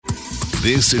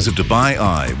This is a Dubai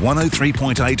Eye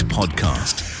 103.8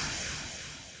 podcast.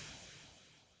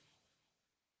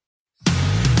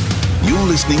 You're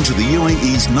listening to the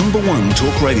UAE's #1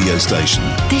 talk radio station.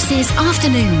 This is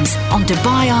Afternoons on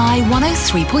Dubai Eye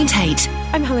 103.8.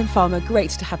 I'm Helen Farmer. Great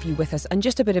to have you with us. And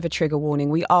just a bit of a trigger warning.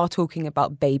 We are talking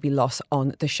about baby loss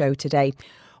on the show today.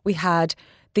 We had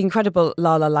the incredible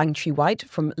Lala Langtry-White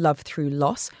from Love Through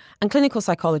Loss and clinical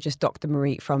psychologist Dr.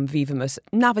 Marie from Vivamus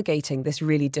navigating this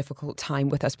really difficult time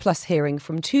with us, plus hearing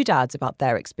from two dads about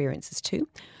their experiences too.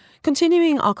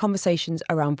 Continuing our conversations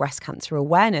around breast cancer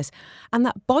awareness and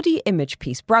that body image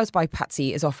piece. Brows by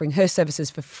Patsy is offering her services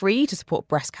for free to support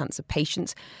breast cancer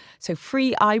patients. So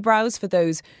free eyebrows for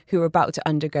those who are about to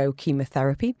undergo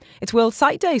chemotherapy. It's World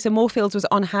Sight Day, so Moorfields was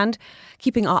on hand,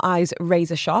 keeping our eyes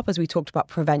razor sharp as we talked about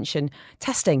prevention,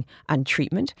 testing and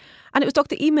treatment. And it was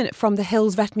Dr. Eamon from the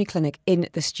Hills Veterinary Clinic in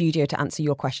the studio to answer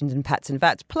your questions in Pets and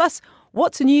Vets. Plus,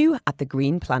 what's new at the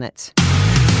Green Planet?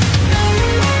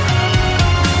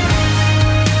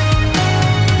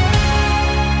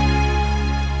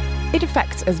 It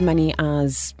affects as many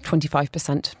as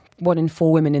 25%, 1 in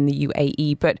 4 women in the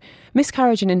UAE, but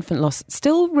miscarriage and infant loss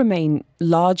still remain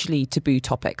largely taboo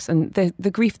topics. And the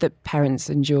grief that parents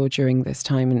endure during this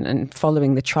time and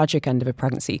following the tragic end of a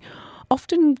pregnancy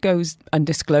often goes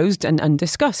undisclosed and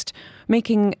undiscussed,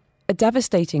 making a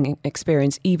devastating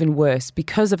experience even worse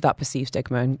because of that perceived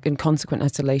stigma and consequent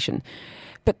isolation.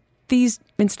 But these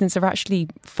incidents are actually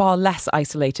far less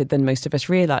isolated than most of us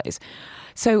realise.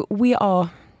 So we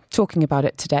are talking about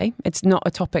it today. It's not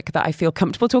a topic that I feel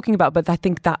comfortable talking about, but I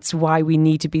think that's why we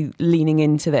need to be leaning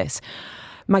into this.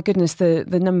 My goodness, the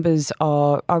numbers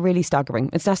are really staggering.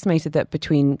 It's estimated that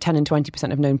between 10 and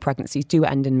 20% of known pregnancies do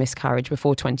end in miscarriage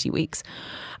before 20 weeks.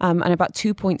 And about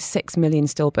 2.6 million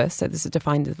stillbirths, so this is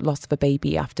defined as the loss of a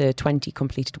baby after 20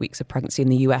 completed weeks of pregnancy in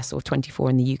the US or 24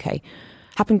 in the UK,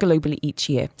 happen globally each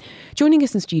year. Joining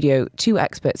us in studio, two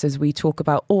experts as we talk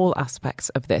about all aspects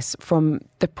of this, from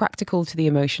the practical to the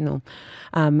emotional.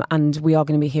 And we are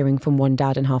going to be hearing from one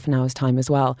dad in half an hour's time as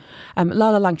well.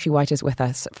 Lala Langtry-White is with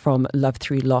us from Love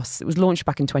Through Loss. It was launched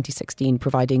back in 2016,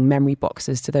 providing memory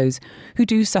boxes to those who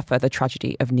do suffer the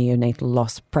tragedy of neonatal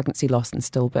loss, pregnancy loss and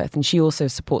stillbirth. And she also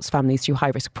supports families through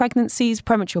high-risk pregnancies,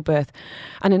 premature birth,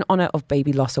 and in honour of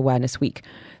Baby Loss Awareness Week.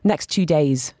 Next 2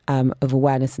 days of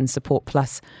awareness and support,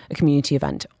 plus a community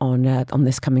event on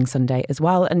this coming Sunday as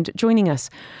well. And joining us,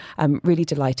 I'm really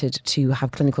delighted to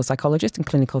have clinical psychologist and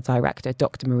clinical director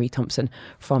Dr. Marie Thompson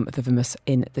from Vivamus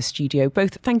in the studio.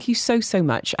 Both, thank you so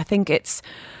much. I think it's,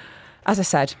 as I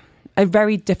said, a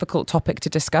very difficult topic to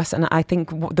discuss, and I think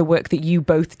the work that you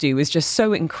both do is just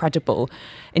so incredible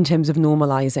in terms of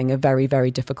normalising a very,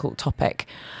 very difficult topic.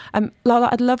 Lala,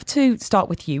 I'd love to start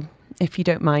with you, if you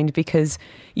don't mind, because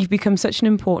you've become such an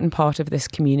important part of this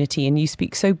community and you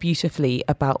speak so beautifully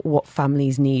about what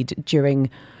families need during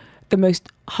the most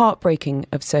heartbreaking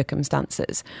of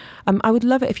circumstances. I would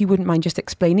love it if you wouldn't mind just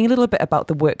explaining a little bit about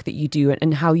the work that you do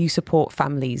and how you support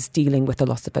families dealing with the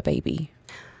loss of a baby.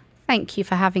 Thank you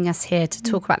for having us here to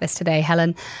talk about this today,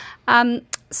 Helen.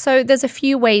 So there's a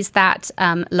few ways that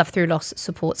Love Through Loss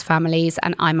supports families,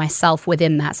 and I myself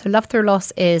within that. So Love Through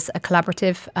Loss is a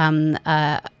collaborative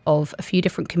of a few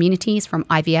different communities, from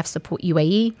IVF Support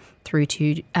UAE through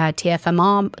to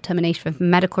TFMR, Termination for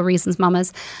Medical Reasons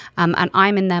Mamas. And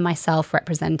I'm in there myself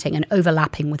representing and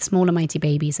overlapping with Smaller Mighty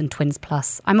Babies and Twins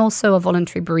Plus. I'm also a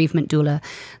voluntary bereavement doula.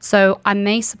 So I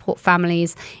may support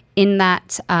families in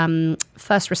that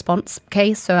first response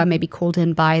case. So I may be called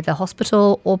in by the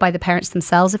hospital or by the parents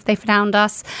themselves if they found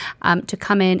us to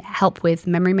come in, help with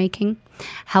memory making,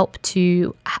 help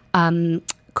to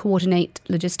coordinate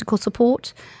logistical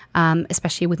support,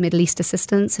 especially with Middle East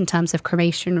assistance in terms of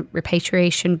cremation,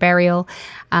 repatriation, burial,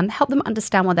 help them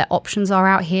understand what their options are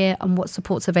out here and what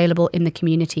support's available in the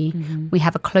community. Mm-hmm. We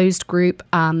have a closed group,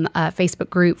 a Facebook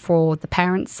group for the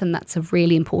parents, and that's a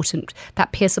really important,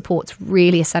 that peer support's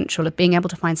really essential of being able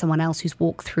to find someone else who's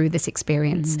walked through this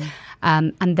experience,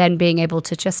 and then being able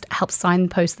to just help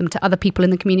signpost them to other people in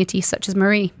the community, such as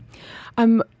Marie.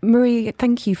 Marie,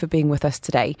 thank you for being with us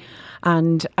today.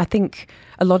 And I think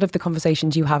a lot of the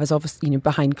conversations you have is obviously,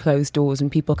 behind closed doors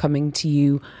and people coming to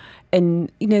you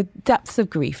in, depths of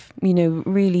grief,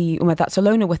 really, whether that's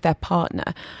alone or with their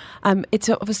partner. It's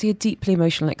obviously a deeply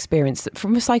emotional experience.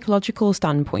 From a psychological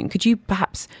standpoint, could you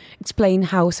perhaps explain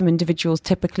how some individuals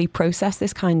typically process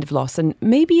this kind of loss and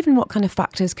maybe even what kind of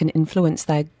factors can influence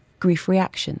their grief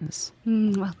reactions?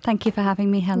 Well, thank you for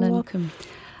having me, Helen. You're welcome.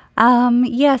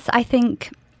 Yes, I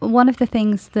think one of the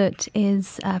things that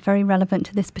is very relevant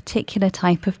to this particular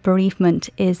type of bereavement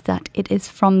is that it is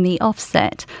from the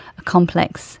offset a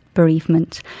complex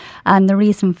bereavement. And the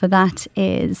reason for that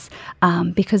is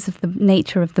because of the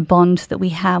nature of the bond that we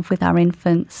have with our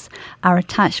infants. Our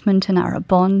attachment and our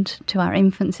bond to our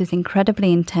infants is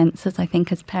incredibly intense, as I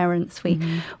think as parents we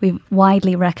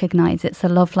widely recognise it's a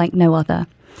love like no other.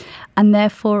 And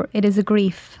therefore it is a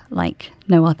grief like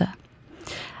no other.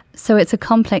 So it's a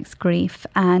complex grief,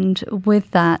 and with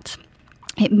that,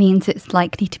 it means it's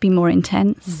likely to be more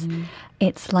intense.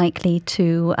 It's likely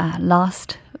to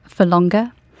last for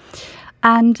longer.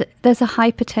 And there's a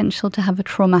high potential to have a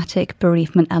traumatic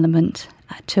bereavement element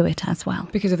to it as well.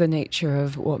 Because of the nature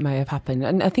of what may have happened.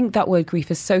 And I think that word grief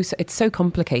is it's so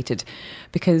complicated,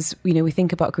 because, you know, we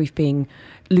think about grief being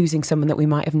losing someone that we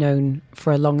might have known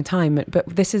for a long time. But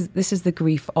this is the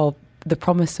grief of the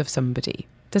promise of somebody.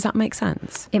 Does that make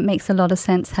sense? It makes a lot of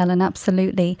sense, Helen,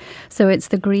 absolutely. So it's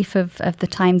the grief of the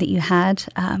time that you had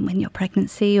in your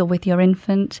pregnancy or with your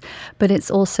infant, but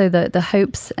it's also the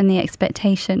hopes and the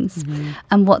expectations.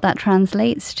 And what that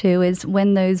translates to is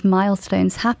when those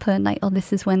milestones happen, like, oh,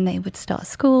 this is when they would start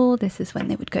school, this is when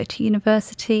they would go to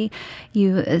university,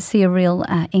 you see a real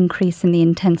increase in the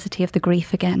intensity of the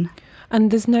grief again.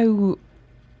 And there's no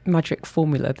magic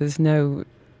formula, there's no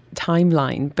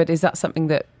timeline, but is that something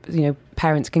that, you know,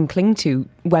 parents can cling to?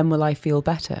 When will I feel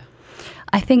better?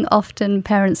 I think often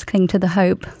parents cling to the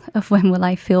hope of when will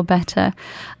I feel better,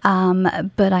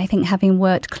 but I think having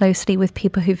worked closely with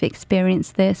people who've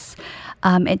experienced this,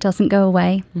 it doesn't go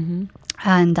away.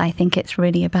 And I think it's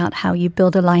really about how you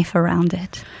build a life around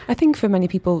it. I think for many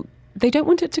people, they don't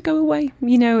want it to go away.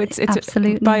 You know, it's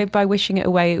absolutely, by wishing it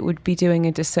away, it would be doing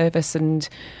a disservice and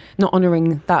not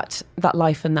honouring that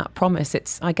life and that promise.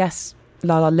 It's, I guess,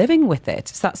 Lala, living with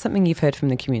it. Is that something you've heard from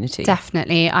the community?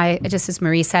 Definitely. I just, as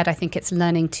Marie said, I think it's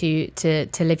learning to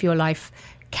live your life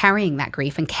carrying that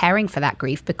grief and caring for that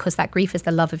grief, because that grief is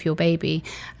the love of your baby.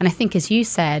 And I think, as you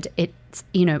said, it's,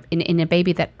 you know, in a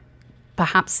baby that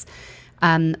perhaps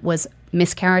was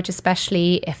miscarriage,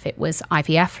 especially if it was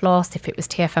IVF loss, if it was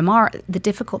TFMR, the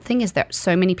difficult thing is there are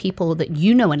so many people that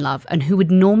you know and love and who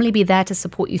would normally be there to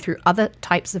support you through other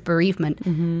types of bereavement,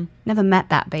 never met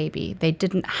that baby. They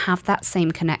didn't have that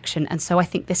same connection. And so I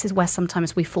think this is where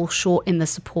sometimes we fall short in the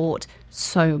support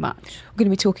so much. We're going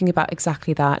to be talking about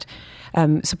exactly that.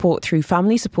 Support through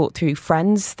family, support through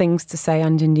friends, things to say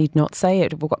and indeed not say,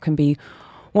 what can be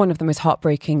one of the most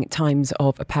heartbreaking times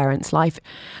of a parent's life.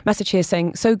 Message here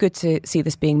saying, so good to see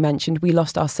this being mentioned. We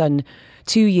lost our son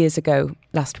 2 years ago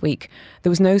last week. There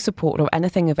was no support or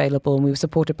anything available, and we were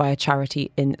supported by a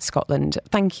charity in Scotland.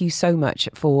 Thank you so much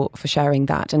for sharing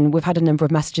that. And we've had a number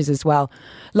of messages as well.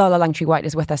 Lala Langtry-White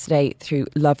is with us today through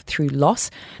Love Through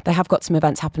Loss. They have got some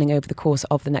events happening over the course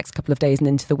of the next couple of days and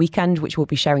into the weekend, which we'll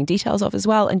be sharing details of as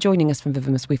well. And joining us from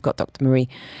Vivamus, we've got Dr. Marie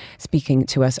speaking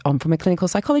to us from a clinical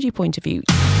psychology point of view.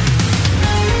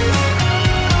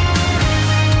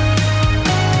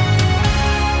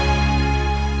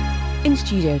 In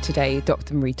studio today,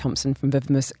 Dr. Marie Thompson from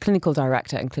Vivamus, clinical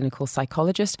director and clinical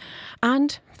psychologist,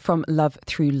 and from Love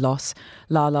Through Loss,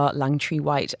 Lala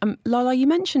Langtry-White. Lala, you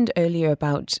mentioned earlier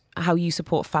about how you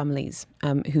support families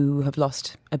who have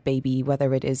lost a baby,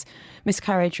 whether it is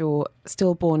miscarriage or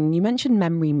stillborn. You mentioned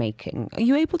memory making. Are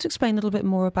you able to explain a little bit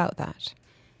more about that?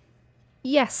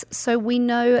 Yes. So we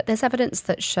know there's evidence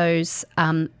that shows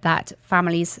that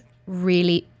families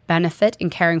really benefit in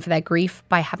caring for their grief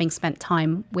by having spent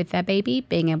time with their baby,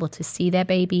 being able to see their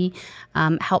baby,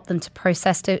 help them to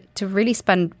process, to really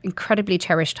spend incredibly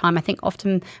cherished time. I think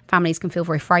often families can feel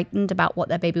very frightened about what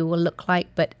their baby will look like,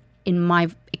 but in my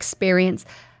experience,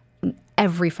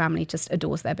 every family just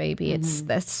adores their baby.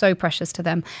 They're so precious to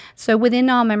them. So within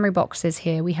our memory boxes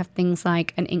here, we have things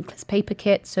like an inkless paper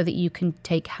kit so that you can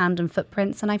take hand and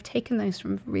footprints. And I've taken those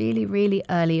from really, really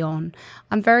early on.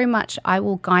 I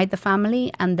will guide the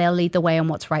family and they'll lead the way on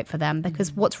what's right for them,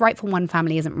 because what's right for one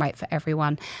family isn't right for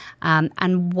everyone.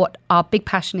 And what our big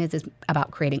passion is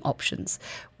about creating options.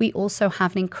 We also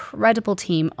have an incredible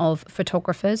team of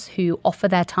photographers who offer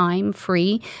their time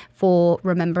free for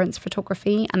remembrance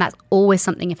photography. And that's always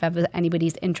something, if ever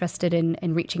anybody's interested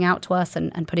in reaching out to us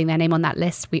and putting their name on that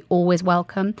list, we always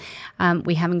welcome.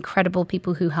 We have incredible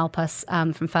people who help us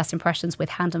from First Impressions with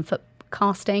hand and foot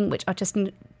casting, which are just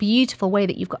a beautiful way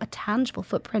that you've got a tangible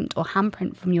footprint or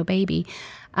handprint from your baby.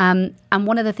 And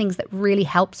one of the things that really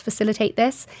helps facilitate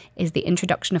this is the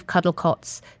introduction of cuddle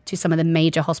cots to some of the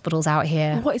major hospitals out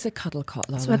here. What is a cuddle cot,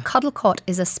 Lala? So a cuddle cot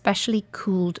is a specially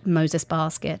cooled Moses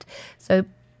basket. So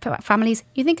families,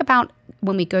 you think about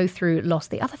when we go through loss,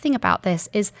 the other thing about this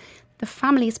is the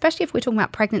family, especially if we're talking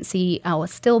about pregnancy or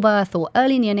stillbirth or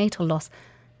early neonatal loss,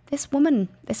 this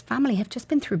family have just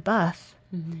been through birth.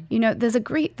 You know, there's a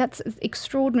grief that's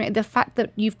extraordinary. The fact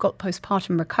that you've got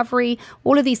postpartum recovery,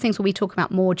 all of these things we'll be talking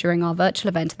about more during our virtual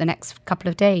event in the next couple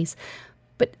of days.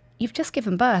 But you've just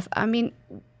given birth. I mean,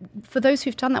 for those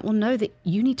who've done that will know that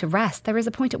you need to rest. There is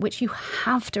a point at which you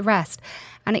have to rest.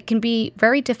 And it can be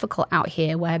very difficult out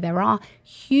here where there are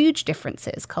huge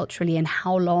differences culturally in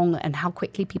how long and how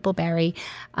quickly people bury.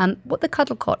 What the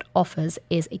Cuddle Cot offers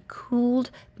is a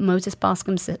cooled Moses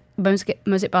basket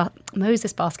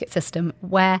system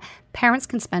where parents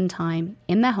can spend time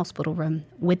in their hospital room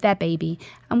with their baby.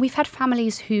 And we've had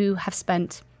families who have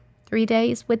spent 3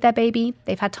 days with their baby.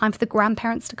 They've had time for the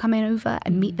grandparents to come in over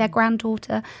and meet their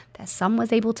granddaughter. Their son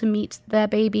was able to meet their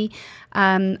baby.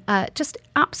 Just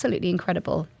absolutely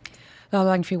incredible.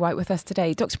 Lala Langtree-White with us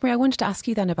today. Dr. Marie, I wanted to ask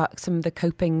you then about some of the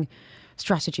coping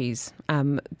strategies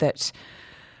that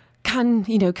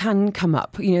can come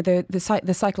up. You know,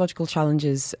 the psychological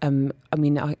challenges.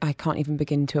 I can't even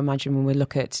begin to imagine when we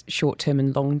look at short-term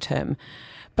and long-term.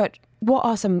 But what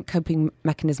are some coping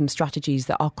mechanism strategies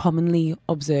that are commonly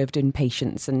observed in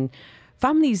patients and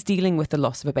families dealing with the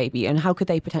loss of a baby, and how could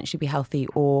they potentially be healthy,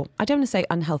 or I don't want to say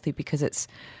unhealthy because it's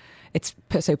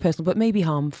so personal, but maybe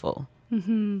harmful?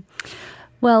 Mm-hmm.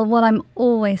 Well, what I'm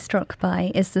always struck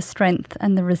by is the strength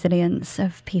and the resilience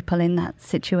of people in that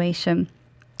situation.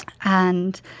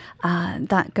 And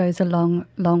that goes a long,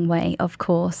 long way, of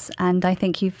course. And I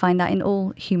think you find that in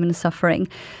all human suffering.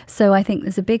 So I think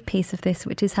there's a big piece of this,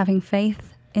 which is having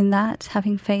faith in that,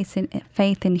 having faith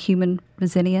in human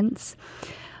resilience.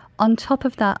 On top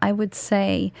of that, I would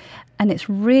say, and it's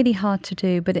really hard to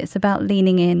do, but it's about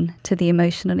leaning in to the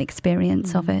emotional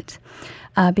experience of it,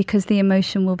 because the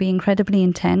emotion will be incredibly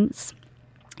intense.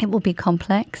 It will be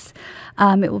complex.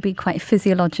 It will be quite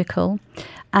physiological.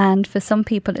 And for some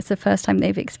people, it's the first time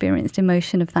they've experienced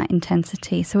emotion of that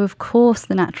intensity. So, of course,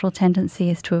 the natural tendency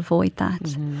is to avoid that.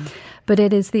 Mm-hmm. But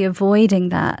it is the avoiding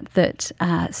that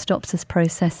stops us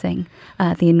processing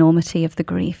the enormity of the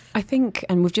grief. I think,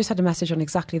 and we've just had a message on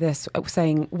exactly this,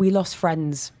 saying we lost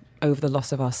friends over the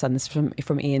loss of our sons,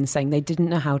 from Ian, saying they didn't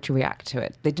know how to react to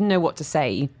it. They didn't know what to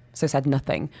say, so said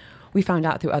nothing. We found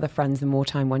out through other friends, the more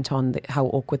time went on, how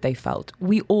awkward they felt.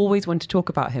 We always want to talk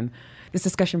about him. This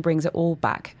discussion brings it all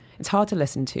back. It's hard to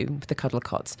listen to with the Cuddle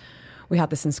Cots. We had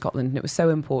this in Scotland, and it was so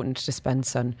important to spend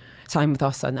time with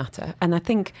our son, Atta. And I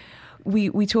think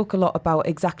we talk a lot about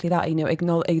exactly that, you know,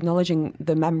 acknowledging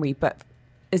the memory. But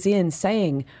as Ian's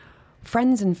saying,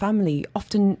 friends and family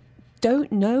often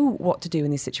don't know what to do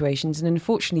in these situations, and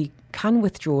unfortunately can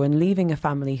withdraw, and leaving a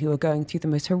family who are going through the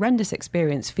most horrendous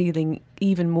experience feeling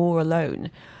even more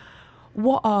alone.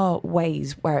 What are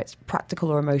ways, where it's practical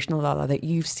or emotional, Lala, that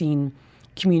you've seen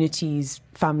communities,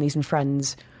 families and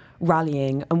friends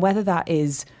rallying, and whether that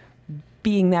is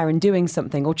being there and doing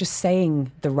something or just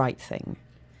saying the right thing?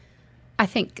 I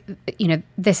think, you know,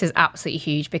 this is absolutely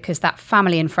huge, because that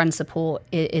family and friend support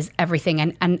is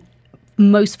everything. And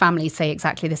most families say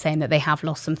exactly the same, that they have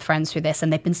lost some friends through this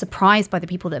and they've been surprised by the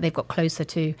people that they've got closer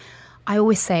to. I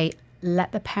always say,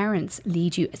 let the parents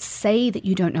lead you. Say that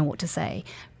you don't know what to say.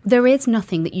 There is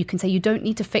nothing that you can say. You don't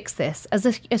need to fix this.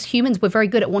 As humans, we're very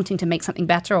good at wanting to make something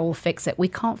better or we'll fix it. We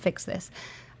can't fix this.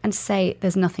 And say,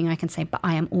 there's nothing I can say, but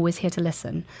I am always here to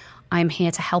listen. I am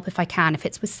here to help if I can, if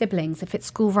it's with siblings, if it's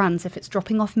school runs, if it's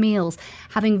dropping off meals,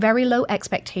 having very low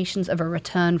expectations of a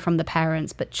return from the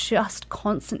parents, but just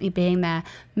constantly being there.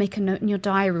 Make a note in your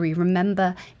diary.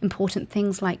 Remember important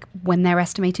things like when their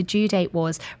estimated due date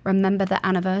was. Remember their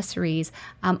anniversaries.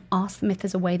 Ask them if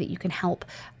there's a way that you can help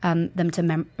them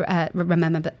to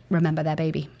remember their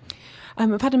baby.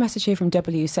 I've had a message here from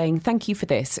W saying, thank you for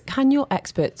this. Can your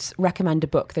experts recommend a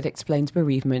book that explains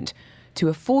bereavement to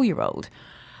a 4-year-old?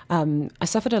 I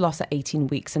suffered a loss at 18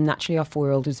 weeks, and naturally our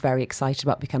 4-year-old was very excited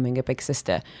about becoming a big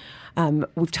sister.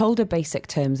 We've told her basic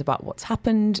terms about what's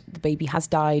happened. The baby has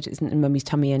died, isn't in mummy's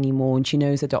tummy anymore, and she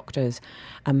knows the doctors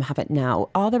have it now.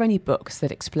 Are there any books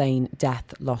that explain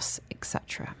death, loss,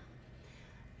 etc.?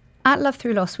 At Love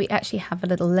Through Loss, we actually have a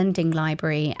little lending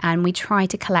library, and we try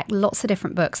to collect lots of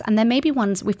different books. And there may be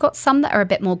ones, we've got some that are a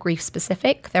bit more grief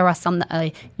specific. There are some that are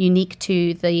unique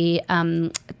to the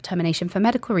termination for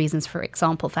medical reasons, for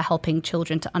example, for helping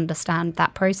children to understand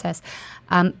that process.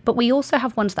 But we also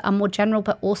have ones that are more general,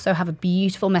 but also have a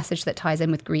beautiful message that ties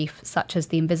in with grief, such as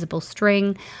The Invisible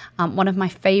String. One of my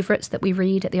favourites that we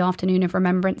read at the Afternoon of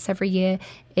Remembrance every year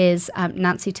is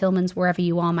Nancy Tillman's Wherever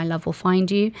You Are, My Love Will Find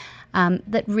You.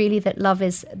 That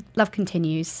love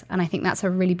continues. And I think that's a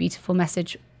really beautiful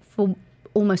message for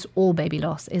almost all baby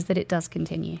loss, is that it does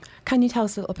continue. Can you tell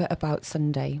us a little bit about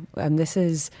Sunday? This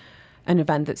is an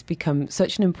event that's become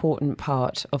such an important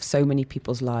part of so many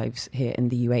people's lives here in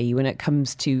the UAE when it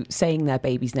comes to saying their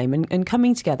baby's name and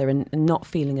coming together and not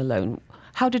feeling alone.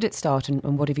 How did it start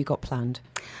and what have you got planned?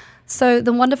 So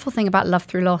the wonderful thing about Love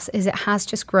Through Loss is it has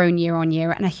just grown year on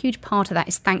year. And a huge part of that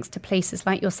is thanks to places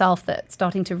like yourself that are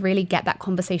starting to really get that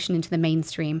conversation into the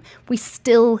mainstream. We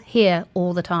still hear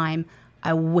all the time,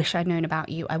 I wish I'd known about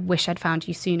you. I wish I'd found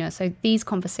you sooner. So these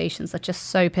conversations are just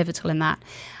so pivotal in that.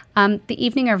 The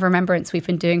Evening of Remembrance we've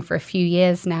been doing for a few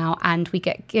years now, and we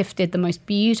get gifted the most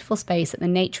beautiful space at the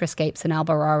Nature Escapes in Al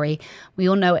Barari. We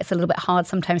all know it's a little bit hard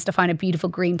sometimes to find a beautiful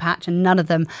green patch, and none of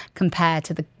them compare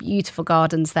to the beautiful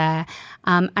gardens there.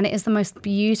 And it is the most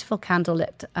beautiful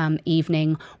candlelit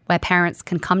evening where parents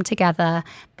can come together,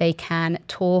 they can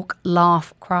talk,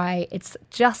 laugh, cry. It's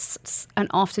just an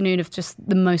afternoon of just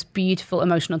the most beautiful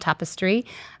emotional tapestry.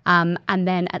 And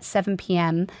then at 7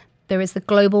 p.m, there is the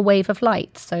Global Wave of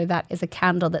Light. So that is a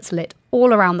candle that's lit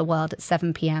all around the world at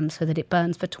 7 p.m. so that it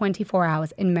burns for 24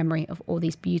 hours in memory of all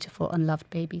these beautiful unloved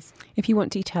babies. If you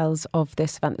want details of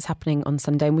this event that's happening on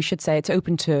Sunday, and we should say it's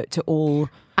open to all.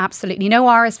 Absolutely. No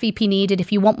RSVP needed. If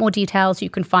you want more details, you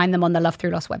can find them on the Love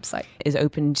Through Loss website. It is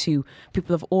open to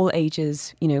people of all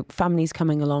ages, you know, families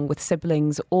coming along with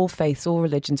siblings, all faiths, all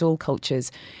religions, all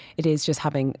cultures. It is just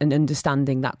having an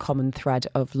understanding that common thread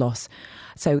of loss.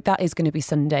 So that is going to be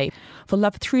Sunday. For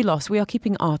Love Through Loss, we are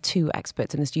keeping our two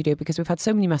experts in the studio because we've had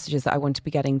so many messages that I want to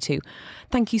be getting to.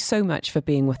 Thank you so much for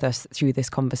being with us through this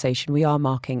conversation. We are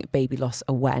marking Baby Loss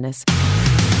Awareness.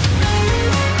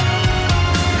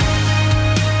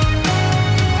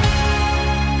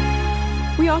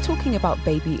 We are talking about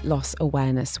Baby Loss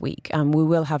Awareness Week, and we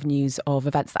will have news of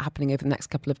events that are happening over the next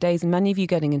couple of days, and many of you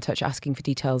getting in touch asking for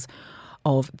details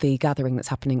of the gathering that's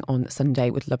happening on Sunday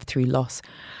with Love Through Loss.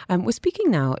 We're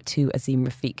speaking now to Azeem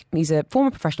Rafiq. He's a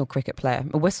former professional cricket player,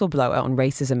 a whistleblower on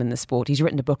racism in the sport. He's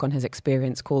written a book on his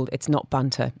experience called It's Not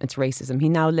Banter, It's Racism. He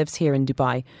now lives here in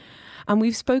Dubai. And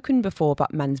we've spoken before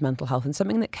about men's mental health, and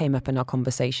something that came up in our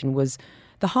conversation was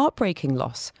the heartbreaking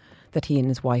loss that he and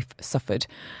his wife suffered.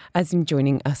 Azeem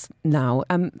joining us now.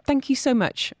 Thank you so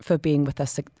much for being with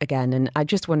us again. And I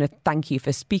just want to thank you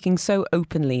for speaking so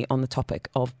openly on the topic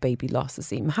of baby loss,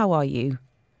 Azeem. How are you?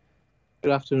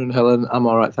 Good afternoon, Helen. I'm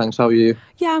all right, thanks. How are you?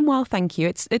 Yeah, I'm well, thank you.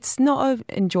 It's not an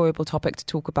enjoyable topic to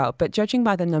talk about, but judging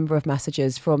by the number of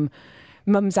messages from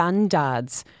mums and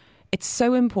dads, it's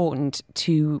so important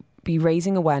to be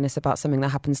raising awareness about something that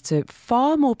happens to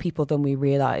far more people than we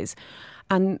realise.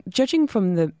 And judging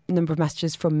from the number of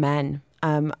messages from men,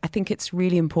 I think it's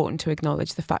really important to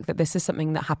acknowledge the fact that this is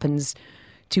something that happens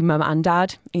to mum and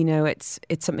dad. You know, it's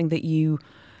something that you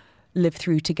live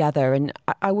through together. And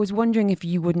I was wondering if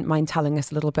you wouldn't mind telling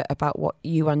us a little bit about what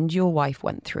you and your wife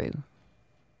went through.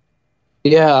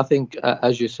 Yeah, I think,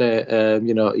 as you say,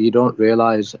 you don't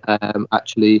realise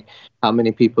actually how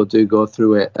many people do go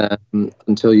through it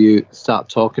until you start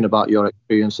talking about your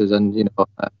experiences. And,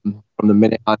 from the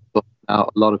minute I thought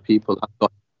out, a lot of people have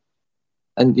got,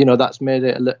 and that's made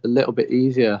it a little bit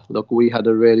easier. Look, we had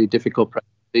a really difficult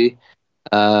pregnancy,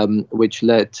 which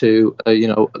led to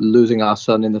losing our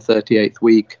son in the 38th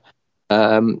week.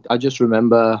 I just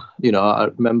remember, I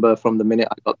remember from the minute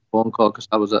I got the phone call, because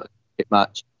I was at a cricket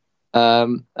match,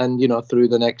 and through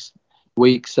the next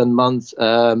weeks and months,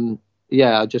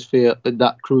 I just feel at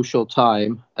that crucial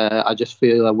time, I just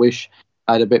feel I wish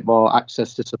I had a bit more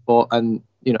access to support, and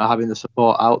having the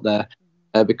support out there.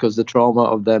 Because the trauma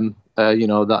of them,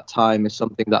 that time is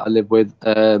something that I live with.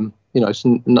 It's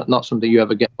not something you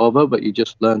ever get over, but you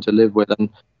just learn to live with. And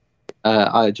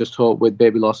I just hope with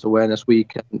Baby Loss Awareness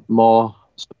Week and more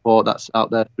support that's out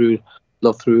there through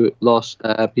Love Through Loss,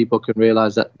 people can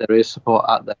realise that there is support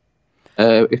out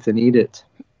there if they need it.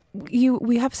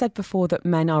 We have said before that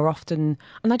men are often,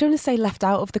 and I don't want to say left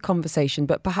out of the conversation,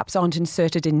 but perhaps aren't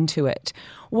inserted into it.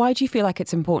 Why do you feel like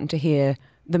it's important to hear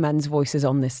the men's voices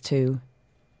on this too?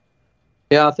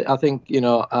 Yeah, I think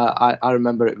I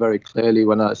remember it very clearly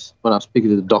when I was speaking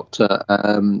to the doctor.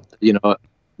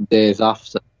 Days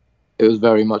after, it was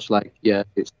very much like, yeah,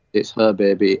 it's her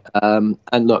baby. And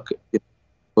look,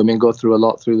 women go through a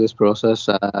lot through this process.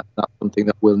 That's something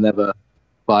that we'll never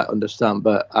quite understand.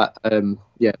 But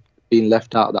being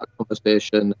left out of that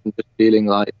conversation and just feeling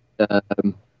like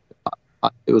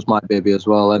it was my baby as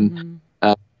well, and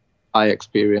I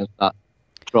experienced that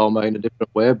trauma in a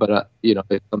different way, but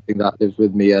it's something that lives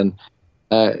with me, and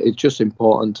it's just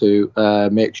important to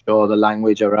make sure the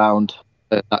language around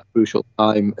that crucial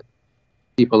time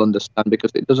people understand,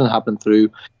 because it doesn't happen through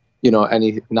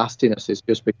any nastiness. It's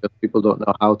just because people don't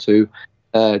know how to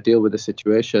deal with the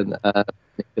situation.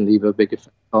 It can leave a big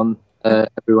effect on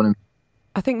everyone.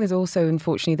 I think there's also,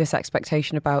 unfortunately, this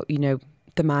expectation about,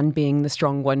 the man being the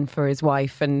strong one for his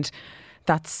wife, and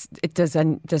it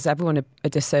does everyone a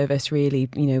disservice, really.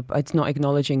 It's not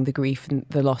acknowledging the grief and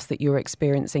the loss that you're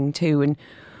experiencing too. And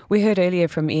we heard earlier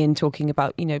from Ian talking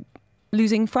about,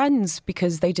 losing friends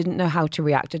because they didn't know how to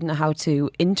react, didn't know how to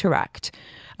interact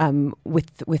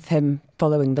with him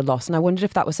following the loss. And I wondered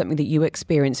if that was something that you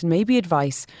experienced, and maybe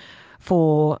advice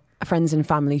for friends and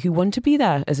family who want to be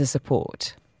there as a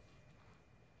support.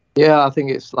 Yeah, I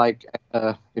think it's like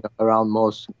around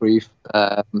most grief,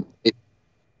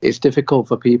 it's difficult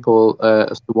for people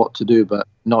as to what to do, but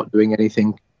not doing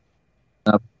anything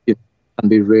can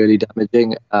be really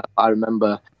damaging. I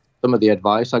remember some of the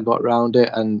advice I got around it,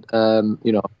 and just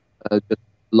a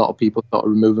lot of people sort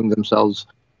of removing themselves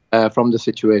from the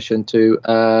situation to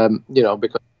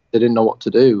because they didn't know what to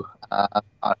do.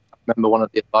 I remember one of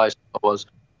the advice was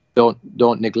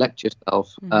don't neglect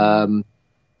yourself. Mm-hmm.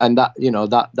 And that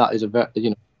is a very,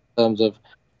 in terms of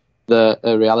the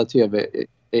reality of it,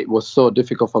 it was so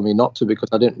difficult for me not to, because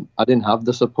I didn't have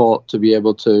the support to be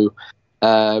able to,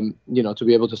 to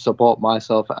be able to support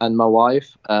myself and my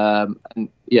wife. And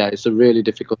yeah, it's a really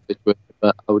difficult situation,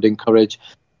 but I would encourage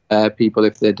people,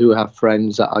 if they do have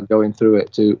friends that are going through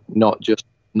it, to not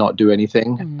do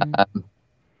anything. Mm-hmm.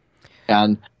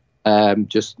 And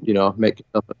just, make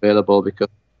yourself available, because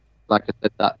like I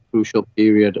said, that crucial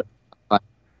period,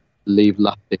 leave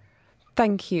lasting.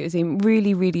 Thank you, Azim.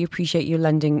 Really, really appreciate you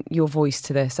lending your voice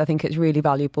to this. I think it's really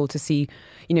valuable to see,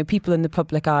 people in the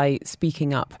public eye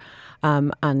speaking up.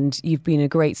 And you've been a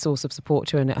great source of support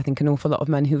to, and I think, an awful lot of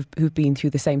men who've been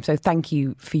through the same. So thank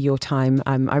you for your time.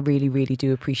 I really, really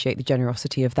do appreciate the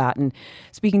generosity of that. And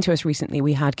speaking to us recently,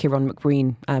 we had Kieran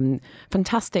McBreen,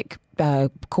 fantastic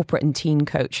corporate and teen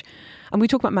coach. And we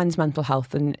talk about men's mental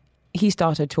health, and he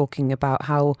started talking about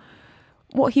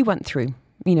what he went through,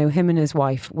 him and his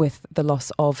wife, with the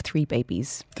loss of 3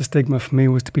 babies. The stigma for me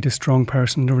was to be the strong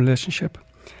person in the relationship.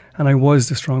 And I was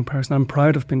the strong person. I'm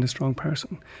proud of being the strong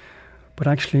person. But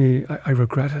actually, I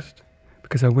regret it,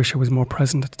 because I wish I was more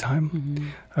present at the time. Mm-hmm.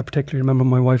 I particularly remember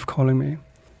my wife calling me,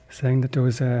 saying that there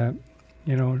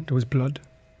was blood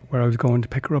where I was going to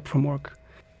pick her up from work.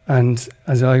 And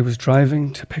as I was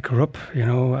driving to pick her up,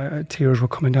 tears were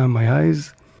coming down my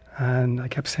eyes. And I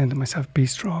kept saying to myself, be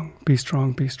strong, be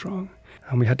strong, be strong.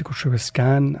 And we had to go through a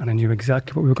scan, and I knew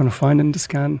exactly what we were going to find in the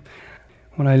scan.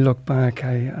 When I look back,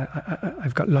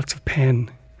 I've got lots of pain.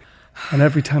 And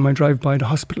every time I drive by the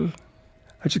hospital,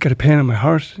 I just get a pain in my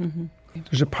heart. Mm-hmm.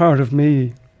 There's a part of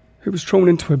me who was thrown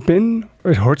into a bin.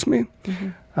 It hurts me. Mm-hmm.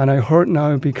 And I hurt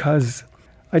now because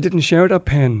I didn't share that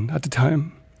pain at the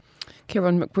time.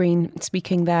 Kieran McBreen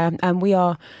speaking there. And we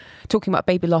are talking about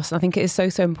baby loss. And I think it is so,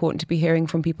 so important to be hearing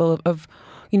from people of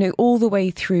all the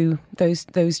way through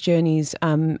those journeys.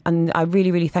 And I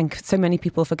really, really thank so many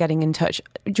people for getting in touch,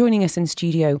 joining us in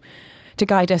studio to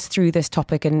guide us through this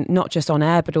topic, and not just on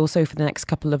air, but also for the next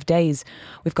couple of days.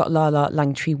 We've got Lala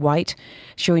Langtree-White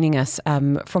joining us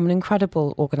from an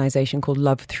incredible organisation called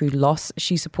Love Through Loss.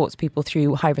 She supports people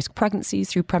through high-risk pregnancies,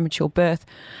 through premature birth,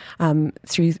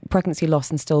 through pregnancy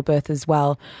loss and stillbirth as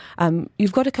well.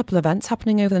 You've got a couple of events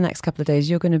happening over the next couple of days.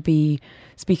 You're going to be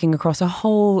speaking across a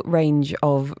whole range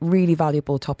of really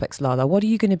valuable topics, Lala. What are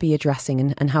you going to be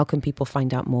addressing, and how can people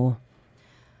find out more?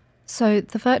 So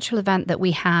the virtual event that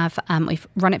we have, we've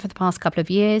run it for the past couple of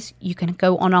years. You can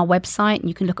go on our website and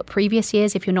you can look at previous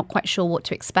years if you're not quite sure what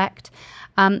to expect.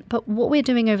 But what we're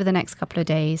doing over the next couple of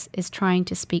days is trying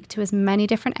to speak to as many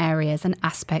different areas and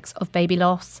aspects of baby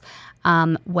loss,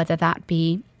 whether that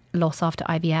be loss after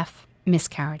IVF,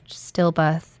 miscarriage,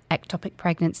 stillbirth, ectopic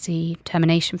pregnancy,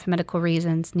 termination for medical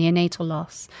reasons, neonatal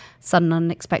loss, sudden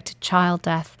unexpected child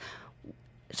death.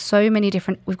 So many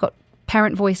different, we've got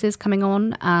parent voices coming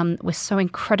on. We're so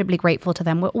incredibly grateful to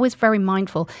them. We're always very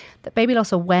mindful that Baby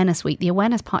Loss Awareness Week, the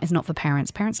awareness part is not for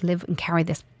parents. Parents live and carry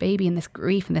this baby and this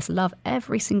grief and this love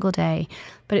every single day.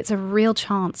 But it's a real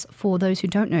chance for those who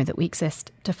don't know that we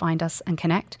exist to find us and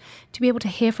connect, to be able to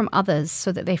hear from others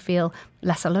so that they feel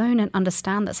less alone and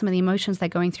understand that some of the emotions they're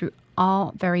going through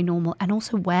are very normal, and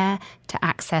also where to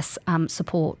access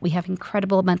support. We have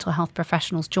incredible mental health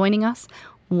professionals joining us,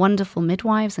 wonderful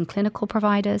midwives and clinical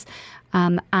providers,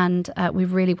 and we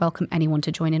really welcome anyone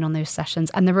to join in on those sessions.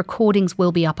 And the recordings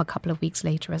will be up a couple of weeks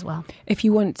later as well. If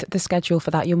you want the schedule for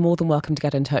that, you're more than welcome to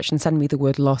get in touch and send me the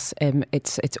word loss.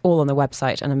 It's all on the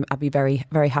website, and I'd be very,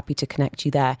 very happy to connect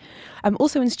you there. I'm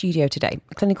also in studio today,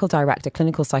 clinical director,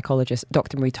 clinical psychologist,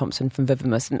 Dr. Marie Thompson from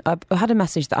Vivamus. And I had a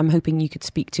message that I'm hoping you could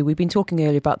speak to. We've been talking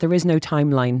earlier about there is no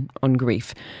timeline on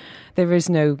grief. There is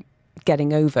no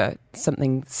getting over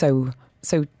something so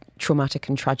traumatic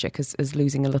and tragic as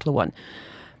losing a little one.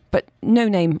 But no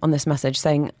name on this message,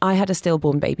 saying, I had a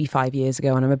stillborn baby 5 years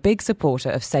ago and I'm a big supporter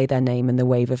of Say Their Name and the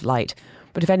Wave of Light.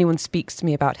 But if anyone speaks to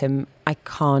me about him, I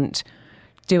can't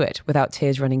do it without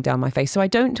tears running down my face. So I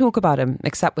don't talk about him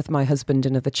except with my husband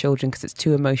and other children because it's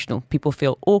too emotional. People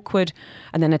feel awkward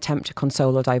and then attempt to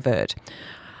console or divert.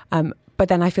 But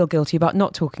then I feel guilty about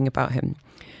not talking about him.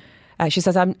 She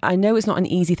says, I know it's not an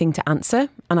easy thing to answer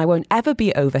and I won't ever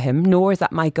be over him, nor is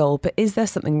that my goal, but is there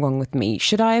something wrong with me?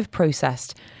 Should I have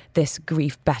processed this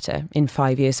grief better in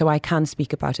 5 years so I can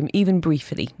speak about him, even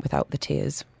briefly, without the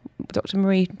tears? Dr.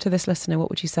 Marie, to this listener, what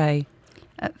would you say?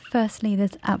 Firstly,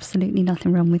 there's absolutely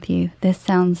nothing wrong with you. This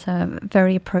sounds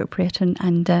very appropriate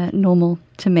and normal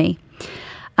to me.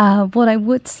 What I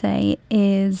would say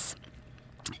is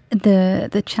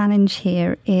the challenge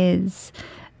here is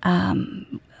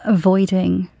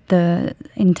avoiding the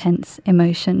intense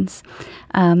emotions.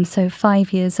 So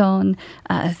 5 years on,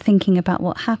 thinking about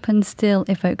what happened still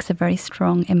evokes a very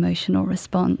strong emotional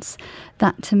response.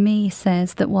 That to me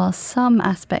says that while some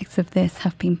aspects of this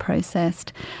have been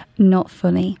processed, not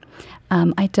fully.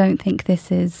 I don't think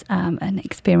this is an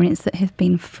experience that has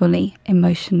been fully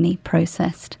emotionally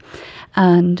processed.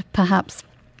 And perhaps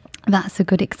that's a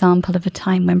good example of a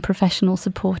time when professional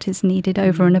support is needed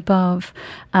over and above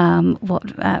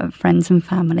what friends and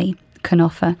family can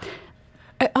offer.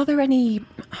 Are there any,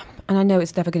 and I know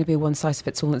it's never going to be a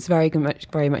one-size-fits-all, and it's very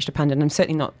much dependent. I'm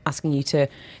certainly not asking you to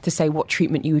say what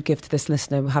treatment you would give to this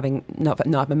listener having not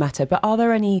ever met her, but are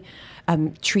there any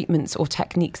treatments or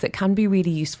techniques that can be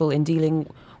really useful in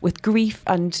dealing with grief?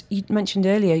 And you mentioned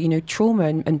earlier, trauma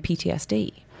and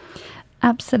PTSD.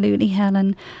 Absolutely,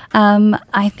 Helen.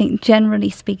 I think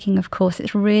generally speaking, of course,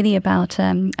 it's really about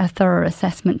a thorough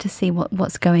assessment to see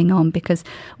what's going on, because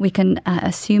we can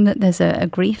assume that there's a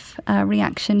grief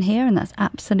reaction here, and that's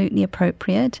absolutely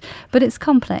appropriate, but it's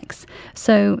complex.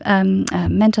 So a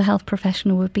mental health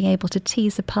professional would be able to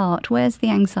tease apart, where's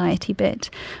the anxiety bit,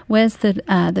 where's the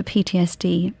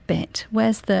PTSD bit,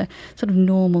 where's the sort of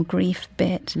normal grief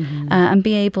bit, and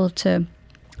be able to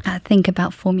think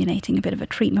about formulating a bit of a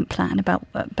treatment plan about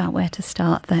where to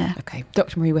start there. Okay,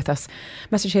 Dr. Marie with us.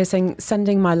 Message here saying,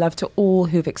 sending my love to all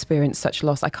who've experienced such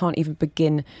loss. I can't even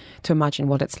begin to imagine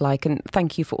what it's like. And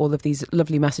thank you for all of these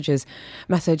lovely messages.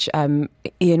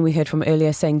 Ian, we heard from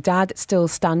earlier, saying, Dad Still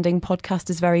Standing podcast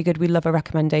is very good. We love a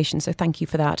recommendation. So thank you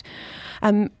for that.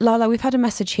 Lala, we've had a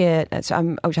message here,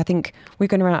 which I think we're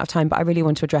going to run out of time, but I really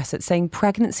want to address it, saying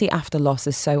pregnancy after loss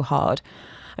is so hard.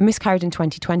 I miscarried in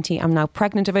 2020. I'm now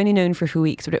pregnant. I've only known for a few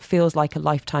weeks, but it feels like a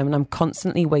lifetime and I'm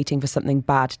constantly waiting for something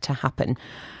bad to happen.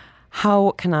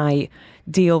 How can I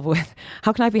be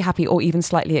happy or even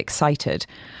slightly excited?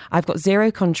 I've got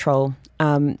zero control.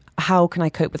 How can I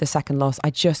cope with a second loss? I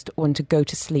just want to go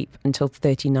to sleep until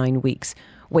 39 weeks,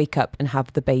 wake up and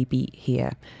have the baby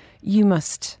here. You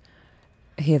must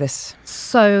hear this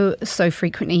so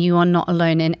frequently. You are not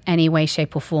alone in any way,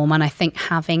 shape or form, and I think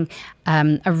having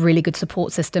a really good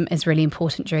support system is really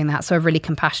important during that. So a really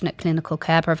compassionate clinical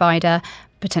care provider,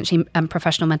 potentially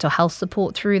professional mental health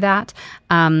support through that.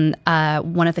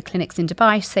 One of the clinics in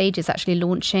Dubai, Sage, is actually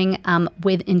launching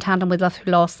in tandem with Love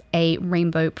Through Loss a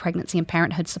Rainbow Pregnancy and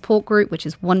Parenthood support group, which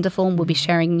is wonderful, and we'll be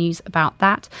sharing news about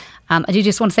that. I do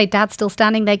just want to say, Dad's Still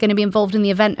Standing, they're going to be involved in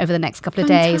the event over the next couple of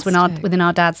days within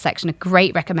our Dad's section. A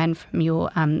great recommend from your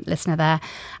listener there.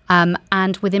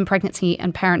 And within Pregnancy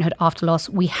and Parenthood After Loss,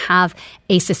 we have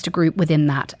a sister group within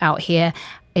that out here.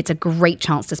 It's a great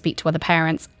chance to speak to other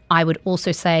parents. I would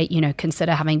also say,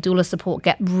 consider having doula support.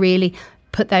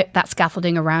 Put that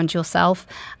scaffolding around yourself.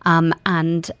 And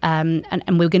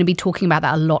we're going to be talking about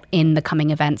that a lot in the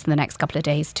coming events in the next couple of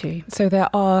days too. So there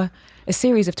are a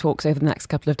series of talks over the next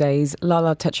couple of days,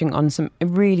 Lala touching on some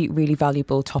really, really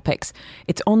valuable topics.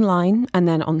 It's online, and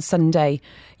then on Sunday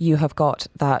you have got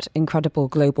that incredible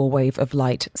global wave of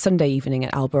light Sunday evening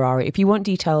at Al Barari. If you want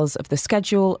details of the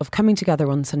schedule of coming together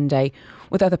on Sunday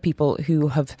with other people who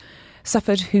have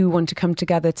suffered, who want to come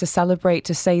together to celebrate,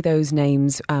 to say those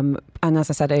names. And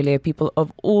as I said earlier, people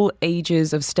of all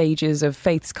ages, of stages, of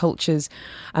faiths, cultures,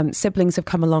 siblings have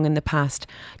come along in the past.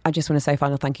 I just want to say a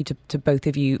final thank you to both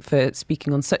of you for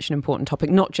speaking on such an important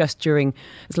topic, not just during,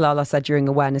 as Lala said, during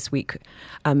Awareness Week,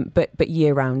 but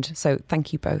year round. So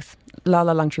thank you both.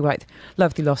 Lala Langtry-White,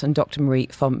 Love Through Loss, and Dr. Marie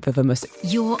von Wouwermus.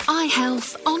 Your eye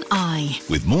health on Eye.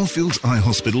 With Moorfields Eye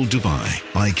Hospital Dubai.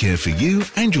 Eye care for you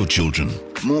and your children.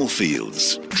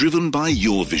 Moorfields, driven by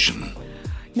your vision.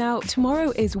 Now,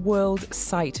 tomorrow is World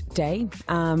Sight Day,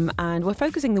 and we're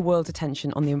focusing the world's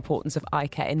attention on the importance of eye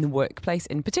care in the workplace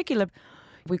in particular.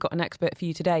 We've got an expert for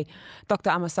you today. Dr.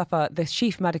 Amar Safar, the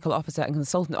Chief Medical Officer and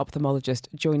Consultant Ophthalmologist,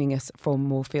 joining us from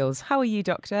Moorfields. How are you,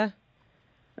 Doctor?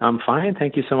 I'm fine.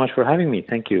 Thank you so much for having me.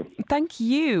 Thank you. Thank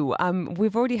you.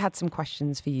 We've already had some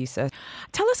questions for you, sir.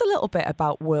 Tell us a little bit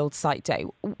about World Sight Day.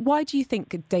 Why do you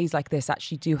think days like this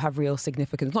actually do have real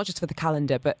significance, not just for the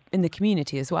calendar, but in the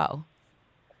community as well?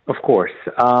 Of course.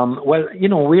 Well,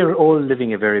 we're all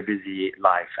living a very busy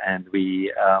life, and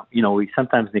we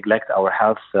sometimes neglect our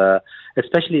health,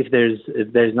 especially if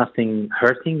there's nothing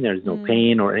hurting, there's no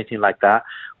pain or anything like that.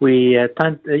 We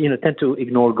tend to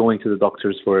ignore going to the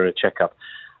doctors for a checkup.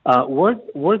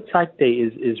 World Sight Day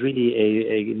is really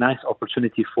a nice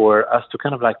opportunity for us to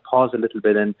kind of like pause a little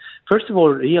bit and first of all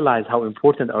realize how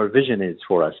important our vision is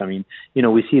for us. I mean,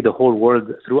 we see the whole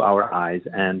world through our eyes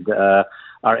and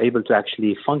are able to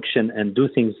actually function and do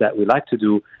things that we like to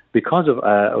do because of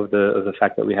the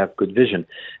fact that we have good vision.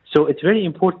 So it's very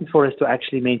important for us to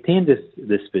actually maintain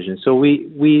this vision. So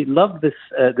we love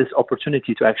this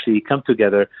opportunity to actually come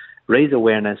together, raise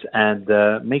awareness, and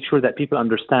make sure that people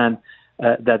understand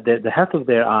that the health of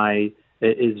their eye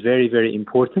is very, very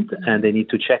important, and they need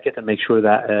to check it and make sure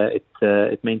that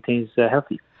it maintains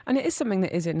healthy. And it is something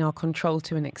that is in our control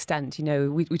to an extent.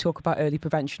 We talk about early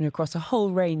prevention across a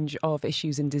whole range of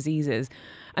issues and diseases,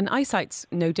 and eyesight's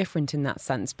no different in that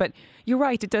sense. But you're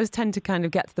right, it does tend to kind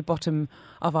of get to the bottom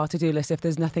of our to-do list if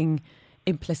there's nothing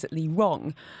implicitly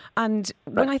wrong. And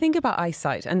when I think about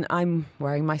eyesight, and I'm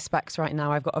wearing my specs right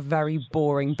now, I've got a very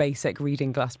boring, basic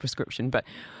reading glass prescription, but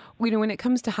when it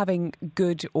comes to having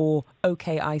good or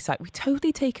okay eyesight, we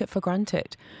totally take it for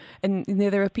granted. And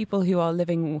there are people who are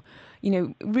living,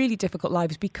 really difficult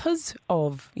lives because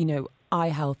of, eye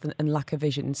health and lack of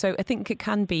vision. So I think it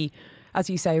can be, as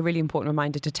you say, a really important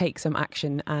reminder to take some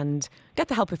action and get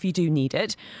the help if you do need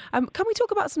it. Can we talk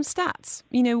about some stats?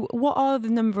 What are the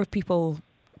number of people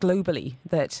globally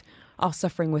that are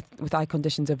suffering with eye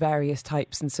conditions of various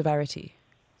types and severity?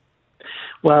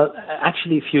 Well,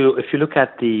 actually, if you look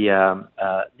at the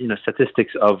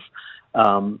statistics of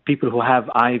people who have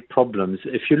eye problems,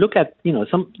 if you look at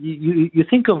you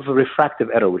think of refractive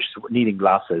error, which is needing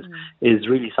glasses, is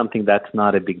really something that's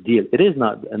not a big deal. It is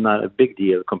not a big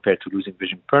deal compared to losing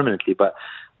vision permanently, but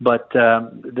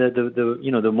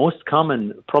the most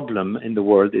common problem in the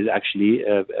world is actually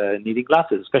needing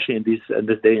glasses, especially in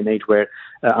this day and age where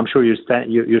I'm sure you're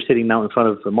sitting now in front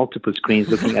of multiple screens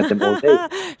looking at them all day.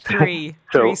 Three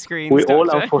screens. We all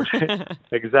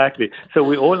exactly. So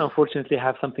we all unfortunately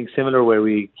have something similar where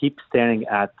we keep staring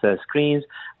at screens.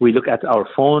 We look at our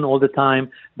phone all the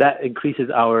time. That increases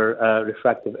our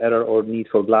refractive error or need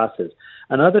for glasses.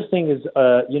 Another thing is,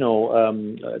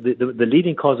 the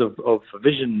leading cause of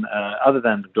vision other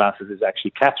than glasses is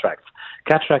actually cataracts.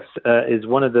 Cataracts is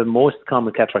one of the most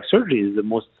common cataract surgery, is the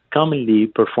most commonly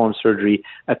performed surgery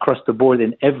across the board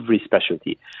in every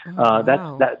specialty. Wow.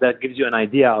 That gives you an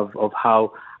idea of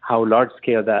how large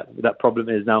scale that problem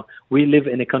is. Now, we live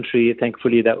in a country,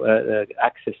 thankfully, that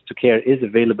access to care is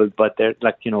available, but there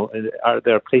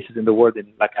are places in the world, in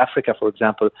like Africa, for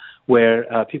example,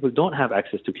 where people don't have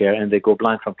access to care and they go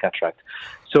blind from cataract.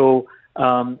 So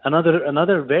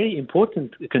another very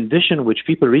important condition which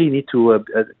people really need to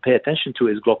pay attention to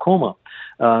is glaucoma.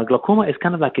 Glaucoma is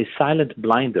kind of like a silent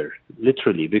blinder,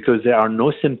 literally, because there are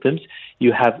no symptoms.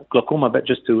 You have glaucoma, but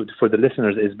for the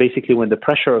listeners, is basically when the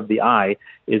pressure of the eye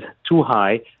is too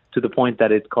high to the point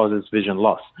that it causes vision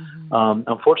loss.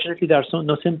 Unfortunately, there are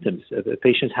no symptoms.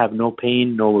 Patients have no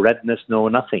pain, no redness, no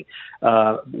nothing,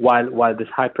 while this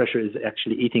high pressure is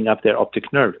actually eating up their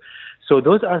optic nerve. So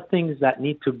those are things that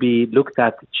need to be looked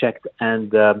at, checked,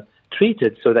 and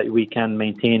treated so that we can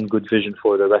maintain good vision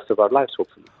for the rest of our lives,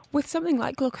 hopefully. With something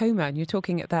like glaucoma, and you're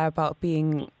talking there about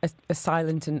being a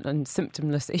silent and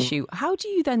symptomless issue, how do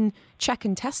you then check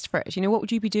and test for it? What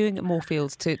would you be doing at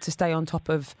Moorfields to stay on top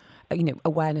of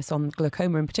awareness on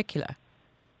glaucoma in particular?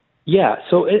 Yeah,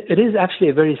 so it is actually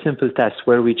a very simple test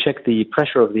where we check the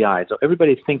pressure of the eye. So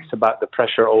everybody thinks about the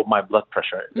pressure of my blood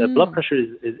pressure. The blood pressure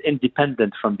is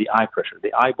independent from the eye pressure.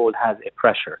 The eyeball has a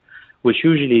pressure, which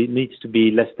usually needs to be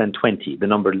less than 20. The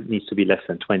number needs to be less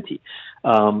than 20.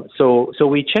 So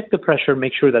we check the pressure,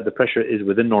 make sure that the pressure is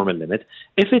within normal limit.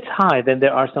 If it's high, then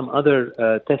there are some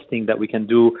other testing that we can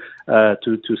do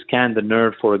to scan the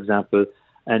nerve, for example,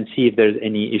 and see if there's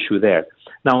any issue there.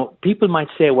 Now, people might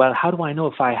say, well, how do I know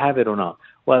if I have it or not?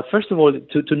 Well, first of all,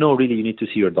 to know, really, you need to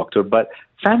see your doctor. But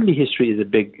family history is a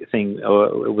big thing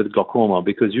with glaucoma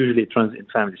because usually it runs in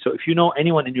family. So if you know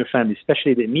anyone in your family,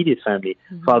 especially the immediate family,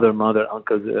 father, mother,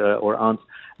 uncles, or aunts,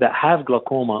 that have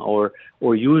glaucoma or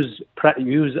use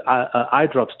eye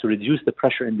drops to reduce the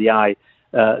pressure in the eye,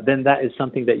 then that is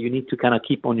something that you need to kind of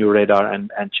keep on your radar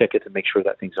and check it and make sure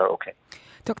that things are okay.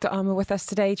 Dr. Armour with us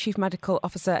today, Chief Medical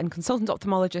Officer and Consultant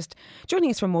Ophthalmologist,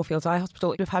 joining us from Moorfields Eye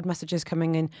Hospital. We've had messages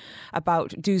coming in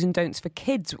about do's and don'ts for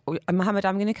kids. Mohammed,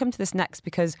 I'm going to come to this next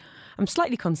because I'm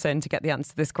slightly concerned to get the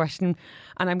answer to this question,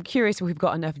 and I'm curious if we've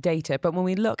got enough data. But when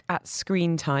we look at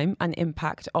screen time and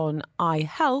impact on eye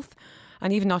health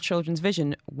and even our children's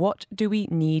vision, what do we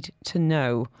need to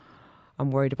know? I'm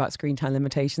worried about screen time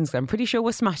limitations. I'm pretty sure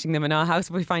we're smashing them in our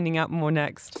house. We'll be finding out more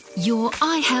next. Your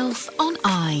eye health on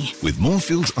Eye. With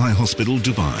Moorfields Eye Hospital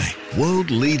Dubai.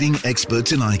 World-leading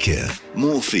experts in eye care.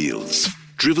 Moorfields.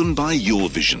 Driven by your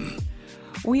vision.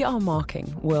 We are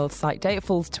marking World Sight Day. It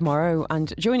falls tomorrow,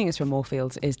 and joining us from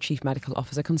Moorfields is Chief Medical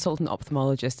Officer, Consultant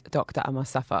Ophthalmologist, Dr. Ammar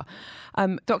Safar.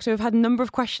 Doctor, we've had a number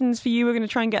of questions for you. We're going to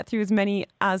try and get through as many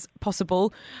as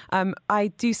possible. I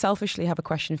do selfishly have a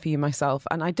question for you myself,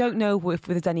 and I don't know if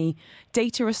there's any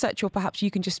data research, or perhaps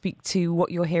you can just speak to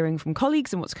what you're hearing from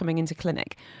colleagues and what's coming into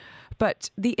clinic.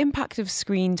 But the impact of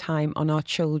screen time on our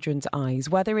children's eyes,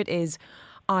 whether it is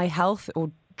eye health or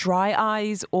dry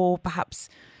eyes, or perhaps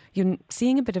you're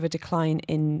seeing a bit of a decline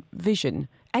in vision.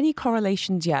 Any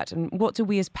correlations yet? And what do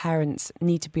we as parents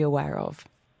need to be aware of?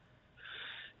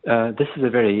 This is a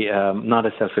very, not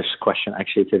a selfish question.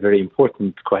 Actually, it's a very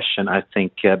important question, I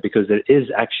think, because there is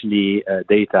actually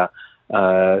data,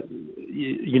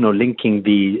 linking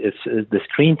the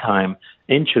screen time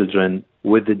in children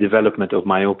with the development of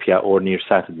myopia or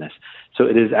nearsightedness. So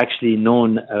it is actually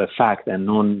known fact and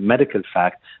known medical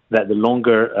fact that the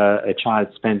longer a child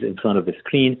spends in front of the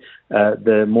screen,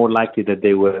 the more likely that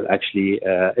they will actually,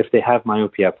 if they have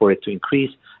myopia, for it to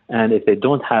increase. And if they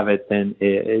don't have it, then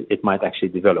it might actually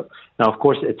develop. Now, of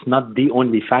course, it's not the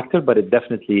only factor, but it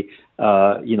definitely,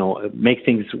 makes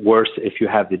things worse if you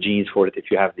have the genes for it,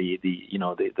 if you have the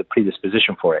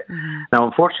predisposition for it. Mm-hmm. Now,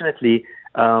 unfortunately,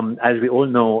 as we all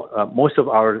know, most of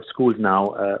our schools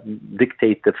now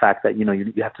dictate the fact that, you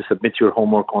have to submit your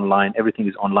homework online. Everything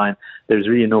is online. There's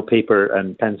really no paper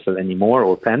and pencil anymore,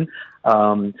 or pen.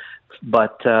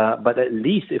 But at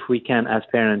least if we can, as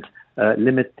parents,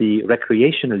 limit the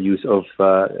recreational use of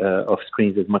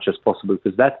screens as much as possible,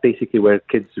 because that's basically where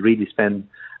kids really spend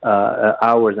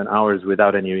hours and hours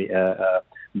without any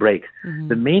breaks. Mm-hmm.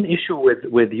 The main issue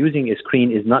with using a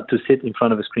screen is not to sit in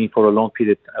front of a screen for a long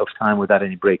period of time without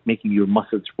any break, making your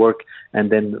muscles work and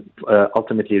then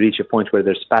ultimately reach a point where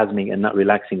they're spasming and not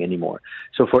relaxing anymore.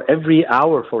 So for every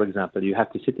hour, for example, you have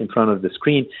to sit in front of the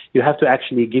screen, you have to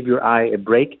actually give your eye a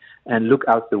break and look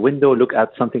out the window, look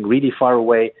at something really far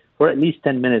away for at least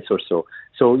 10 minutes or so.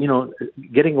 So,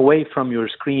 getting away from your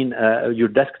screen, your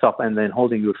desktop, and then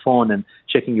holding your phone and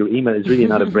checking your email is really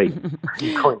not a break.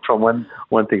 Going from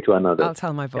one thing to another. I'll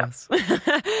tell my boss.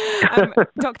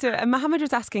 Doctor, Mohammed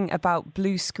was asking about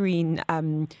blue screen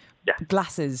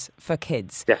glasses for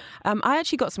kids. Yeah. I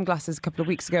actually got some glasses a couple of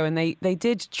weeks ago, and they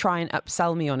did try and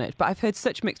upsell me on it, but I've heard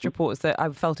such mixed reports that I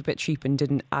felt a bit cheap and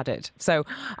didn't add it. So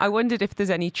I wondered if there's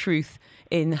any truth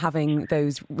in having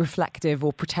those reflective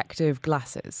or protective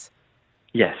glasses.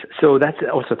 Yes. So that's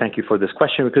also, thank you for this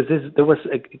question, because there was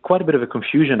quite a bit of a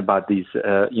confusion about these,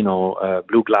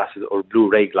 blue glasses or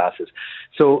Blu-ray glasses.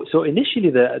 So initially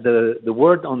the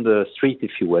word on the street,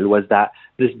 if you will, was that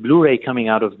this Blu-ray coming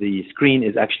out of the screen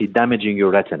is actually damaging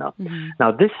your retina. Mm-hmm.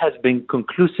 Now, this has been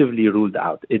conclusively ruled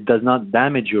out. It does not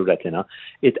damage your retina.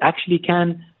 It actually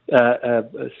can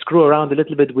screw around a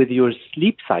little bit with your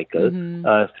sleep cycle,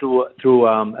 mm-hmm. through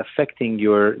affecting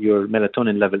your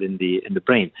melatonin level in the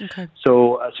brain. Okay.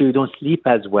 So you don't sleep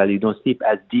as well, you don't sleep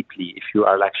as deeply if you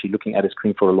are actually looking at a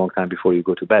screen for a long time before you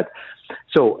go to bed.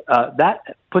 So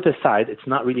that put aside, it's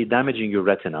not really damaging your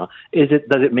retina.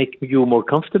 Does it make you more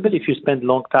comfortable if you spend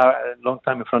long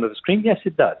time in front of the screen? Yes,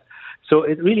 it does. So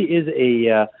it really is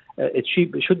it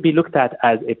should be looked at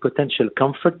as a potential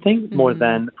comfort thing more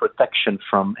than protection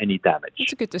from any damage.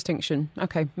 That's a good distinction.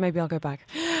 Okay, maybe I'll go back.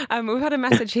 We've had a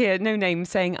message here, no name,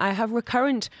 saying, I have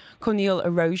recurrent corneal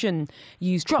erosion.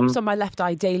 Use drops on my left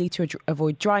eye daily to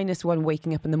avoid dryness when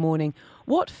waking up in the morning.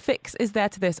 What fix is there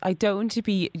to this? I don't want to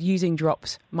be using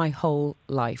drops my whole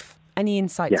life. Any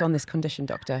insights on this condition,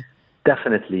 doctor?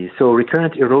 Definitely. So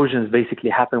recurrent erosions basically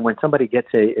happen when somebody gets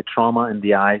a trauma in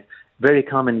the eye. Very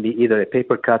commonly, either a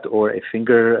paper cut or a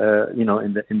finger,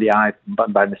 in the eye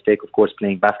by mistake, of course,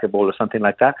 playing basketball or something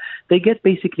like that. They get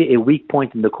basically a weak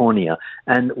point in the cornea,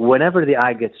 and whenever the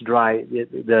eye gets dry,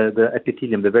 the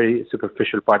epithelium, the very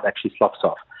superficial part, actually sloughs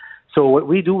off. So what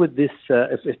we do with this,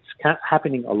 if it's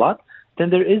happening a lot,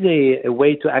 then there is a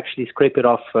way to actually scrape it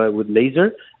off with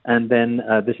laser and then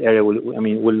this area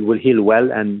will heal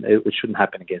well, and it shouldn't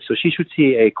happen again. So she should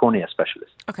see a cornea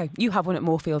specialist. Okay, you have one at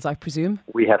Moorfields, I presume.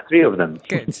 We have 3 of them.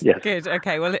 Good, yes. Good.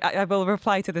 Okay, well, I will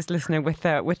reply to this listener with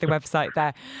the website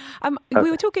there. Okay. We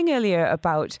were talking earlier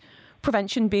about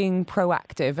prevention being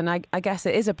proactive, and I guess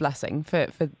it is a blessing for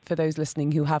those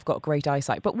listening who have got great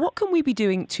eyesight. But what can we be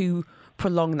doing to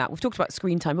prolong that? We've talked about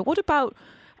screen time, but what about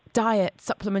diet,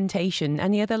 supplementation,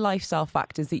 any other lifestyle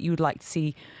factors that you would like to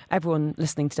see everyone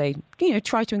listening today,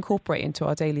 try to incorporate into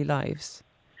our daily lives?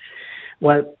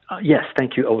 Well, yes,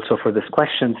 thank you also for this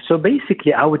question. So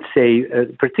basically, I would say,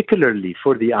 particularly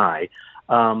for the eye,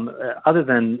 other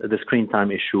than the screen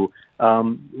time issue,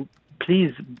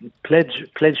 please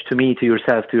pledge to me, to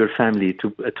yourself, to your family,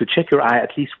 to check your eye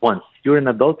at least once. You're an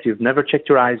adult. You've never checked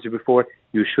your eyes before.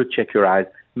 You should check your eyes.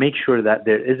 Make sure that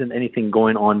there isn't anything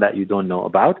going on that you don't know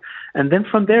about. And then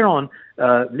from there on,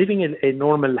 living a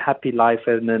normal, happy life,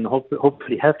 and then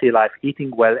hopefully healthy life,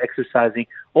 eating well, exercising,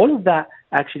 all of that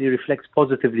actually reflects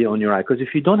positively on your eye. Because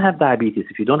if you don't have diabetes,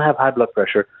 if you don't have high blood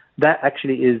pressure, that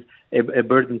actually is a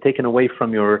burden taken away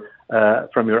from your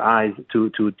eyes to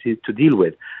deal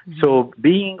with. Mm-hmm. So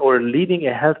being or leading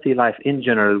a healthy life in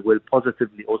general will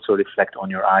positively also reflect on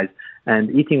your eyes,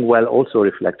 and eating well also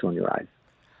reflects on your eyes.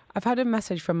 I've had a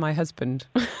message from my husband.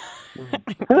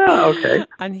 Okay.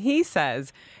 And he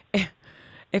says,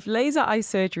 if laser eye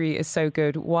surgery is so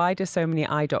good, why do so many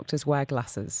eye doctors wear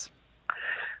glasses?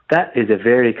 That is a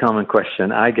very common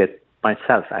question I get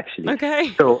myself, actually.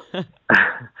 Okay.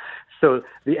 So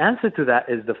the answer to that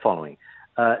is the following.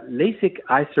 LASIK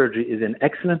eye surgery is an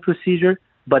excellent procedure,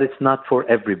 but it's not for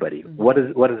everybody.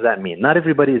 Mm-hmm. What does that mean? Not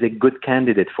everybody is a good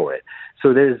candidate for it.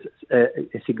 So there's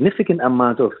a significant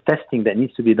amount of testing that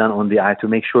needs to be done on the eye to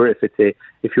make sure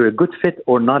if you're a good fit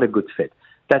or not a good fit.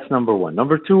 That's number one.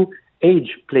 Number two,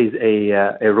 age plays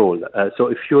a role. So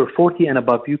if you're 40 and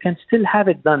above, you can still have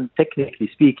it done, technically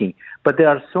speaking, but there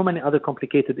are so many other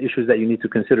complicated issues that you need to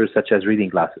consider, such as reading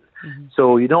glasses. Mm-hmm.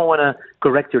 So you don't want to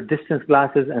correct your distance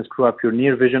glasses and screw up your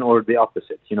near vision, or the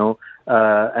opposite,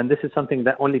 and this is something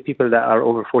that only people that are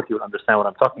over 40 will understand what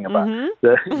I'm talking about.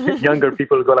 Mm-hmm. The younger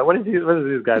people will go like, what is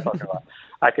this guy talking about?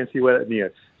 I can see well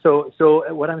near. So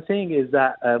what I'm saying is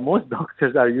that most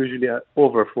doctors are usually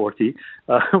over 40,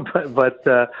 but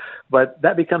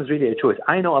that becomes really a choice.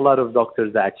 I know a lot of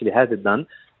doctors that actually has it done,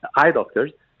 eye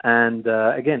doctors, and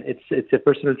again, it's a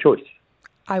personal choice.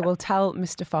 I will tell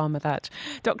Mr. Farmer that.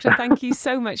 Doctor, thank you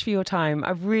so much for your time.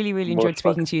 I've really, really enjoyed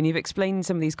speaking to you, and you've explained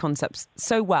some of these concepts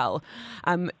so well.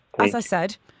 As I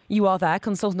said, you are there,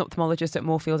 consultant ophthalmologist at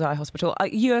Moorfields Eye Hospital. Are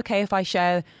you okay if I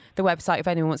share the website if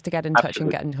anyone wants to get in touch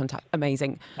and get in contact?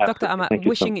 Amazing. Absolutely. Dr. Amma,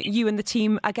 wishing you and the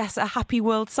team, I guess, a happy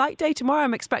World Sight Day tomorrow.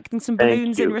 I'm expecting some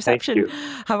balloons in reception.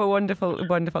 Have a wonderful,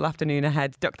 wonderful afternoon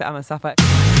ahead. Dr. Amma Safa.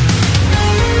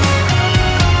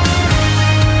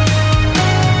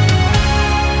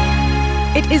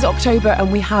 It is October, and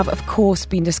we have, of course,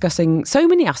 been discussing so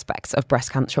many aspects of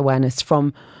breast cancer awareness,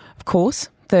 from, of course,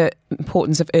 the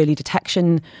importance of early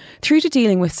detection through to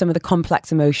dealing with some of the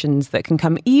complex emotions that can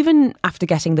come even after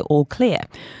getting the all clear.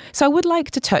 So I would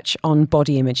like to touch on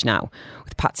body image now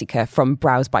with Patsy Kerr from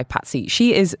Brows by Patsy.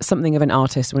 She is something of an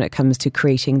artist when it comes to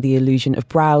creating the illusion of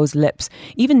brows, lips,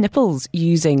 even nipples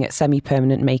using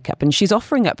semi-permanent makeup. And she's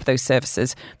offering up those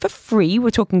services for free. We're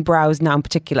talking brows now in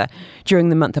particular during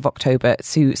the month of October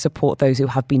to support those who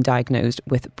have been diagnosed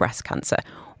with breast cancer.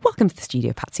 Welcome to the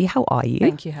studio, Patsy. How are you?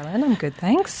 Thank you, Helen. I'm good,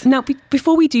 thanks. Now,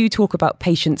 before we do talk about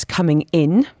patients coming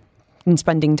in and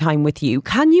spending time with you,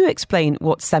 can you explain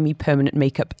what semi-permanent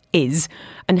makeup is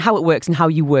and how it works and how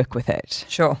you work with it?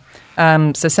 Sure.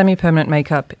 So semi-permanent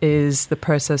makeup is the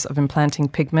process of implanting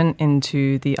pigment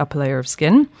into the upper layer of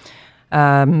skin.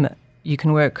 You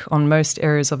can work on most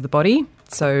areas of the body.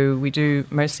 So we do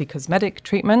mostly cosmetic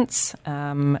treatments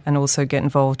and also get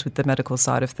involved with the medical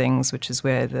side of things, which is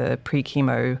where the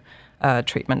pre-chemo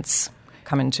treatments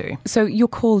come into. So you're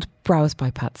called Brows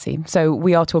by Patsy. So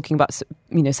we are talking about,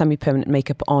 semi-permanent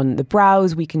makeup on the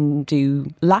brows. We can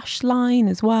do lash line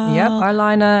as well. Yep,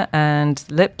 eyeliner and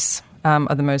lips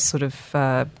are the most sort of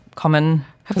common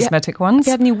cosmetic ones. Have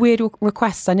you had any weird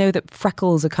requests? I know that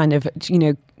freckles are kind of,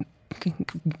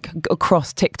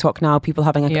 across TikTok now, people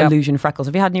having illusion freckles.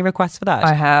 Have you had any requests for that?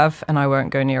 I have, and I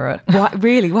won't go near it. Why,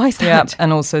 really? Why is that? Yeah,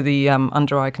 and also the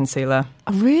under eye concealer.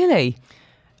 Oh, really?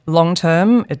 Long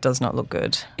term, it does not look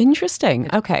good. Interesting.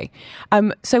 Okay.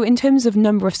 So in terms of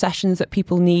number of sessions that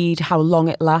people need, how long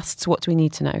it lasts, what do we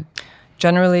need to know?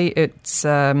 Generally, it's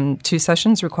 2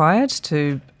 sessions required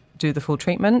to do the full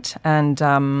treatment, and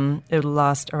it'll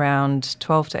last around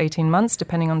 12 to 18 months,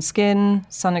 depending on skin,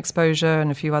 sun exposure, and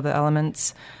a few other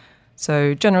elements.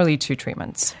 So generally 2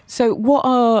 treatments. So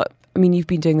you've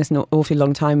been doing this an awfully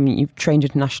long time. You've trained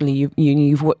internationally.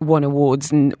 You've won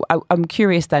awards. And I'm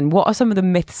curious then, what are some of the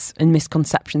myths and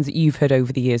misconceptions that you've heard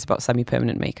over the years about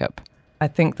semi-permanent makeup? I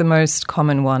think the most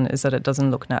common one is that it doesn't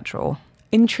look natural.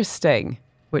 Interesting.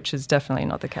 Which is definitely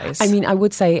not the case. I mean, I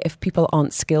would say if people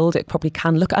aren't skilled, it probably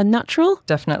can look unnatural.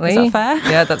 Definitely. Is that fair?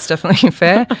 Yeah, that's definitely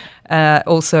fair.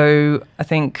 Also, I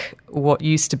think what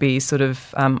used to be sort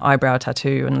of eyebrow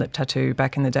tattoo and lip tattoo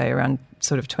back in the day, around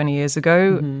sort of 20 years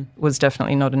ago, was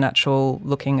definitely not a natural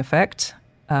looking effect.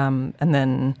 And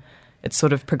then it's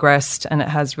sort of progressed, and it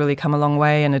has really come a long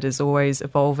way, and it is always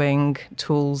evolving.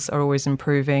 Tools are always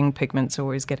improving, pigments are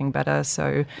always getting better.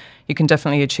 So you can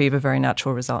definitely achieve a very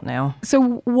natural result now.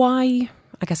 So why,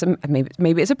 I guess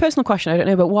maybe it's a personal question, I don't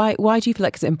know, but why do you feel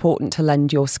like it's important to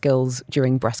lend your skills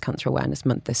during Breast Cancer Awareness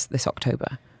Month this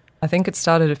October? I think it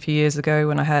started a few years ago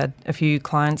when I had a few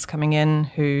clients coming in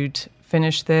who'd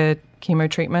finished their chemo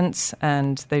treatments,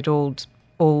 and they'd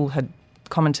all had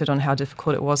commented on how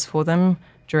difficult it was for them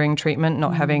during treatment,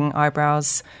 not having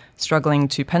eyebrows, struggling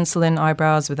to pencil in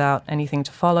eyebrows without anything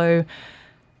to follow.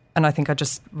 And I think I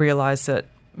just realised that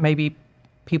maybe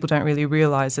people don't really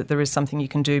realise that there is something you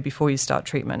can do before you start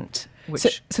treatment.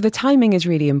 So the timing is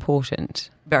really important.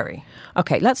 Very.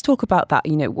 Okay, let's talk about that,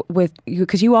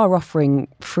 because you are offering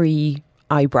free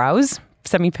eyebrows,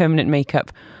 semi-permanent makeup,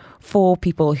 for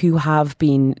people who have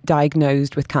been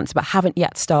diagnosed with cancer but haven't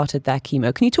yet started their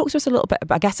chemo. Can you talk to us a little bit,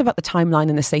 I guess, about the timeline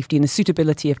and the safety and the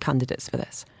suitability of candidates for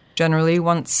this? Generally,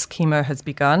 once chemo has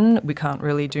begun, we can't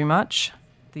really do much.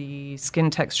 The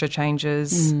skin texture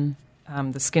changes,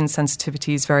 the skin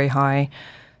sensitivity is very high,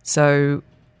 so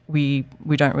we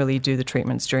don't really do the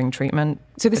treatments during treatment.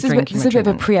 So this is a bit of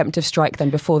a preemptive strike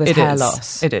then before there's hair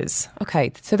loss? It is.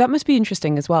 Okay, so that must be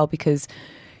interesting as well, because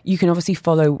you can obviously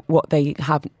follow what they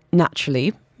have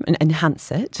naturally and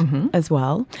enhance it as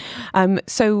well.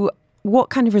 So what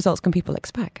kind of results can people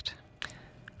expect?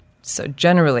 So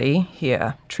generally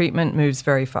here, treatment moves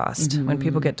very fast. When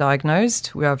people get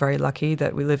diagnosed, we are very lucky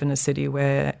that we live in a city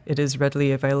where it is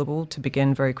readily available to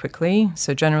begin very quickly.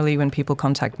 So generally when people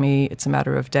contact me, it's a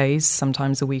matter of days,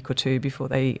 sometimes a week or 2 before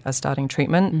they are starting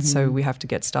treatment. So we have to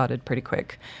get started pretty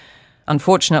quick.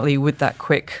 Unfortunately, with that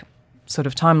quick sort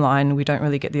of timeline, we don't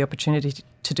really get the opportunity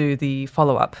to do the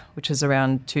follow-up, which is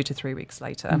around 2 to 3 weeks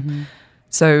later.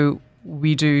 So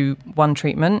we do 1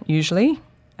 treatment usually,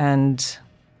 and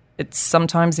it's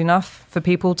sometimes enough for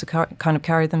people to kind of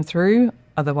carry them through.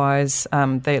 Otherwise,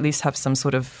 they at least have some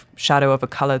sort of shadow of a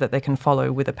colour that they can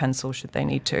follow with a pencil should they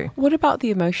need to. What about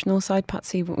the emotional side,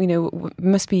 Patsy?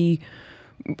 Must be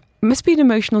an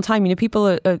emotional time.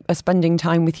 People are spending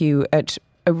time with you at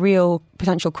a real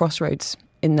potential crossroads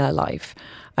in their life.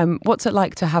 What's it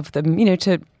like to have them,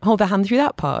 to hold their hand through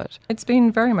that part? It's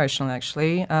been very emotional,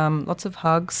 actually. Lots of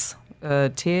hugs,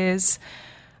 tears.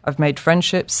 I've made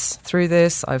friendships through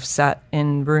this. I've sat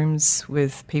in rooms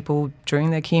with people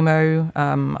during their chemo.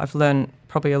 I've learned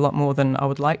probably a lot more than I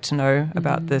would like to know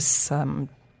about this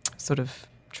sort of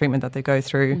treatment that they go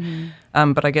through.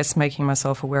 But I guess making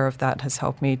myself aware of that has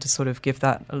helped me to sort of give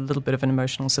that a little bit of an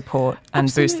emotional support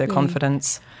and boost their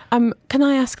confidence. Can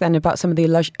I ask then about some of the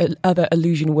other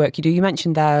illusion work you do? You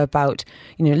mentioned there about,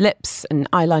 lips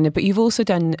and eyeliner, but you've also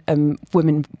done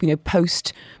women,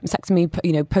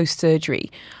 post-mastectomy, post-surgery,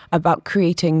 about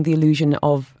creating the illusion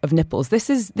of nipples. This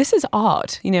is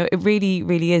art. It really,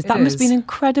 really is. That must be an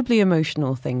incredibly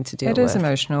emotional thing to deal with. It is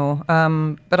emotional,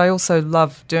 but I also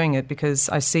love doing it because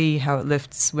I see how it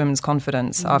lifts women's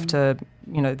confidence after,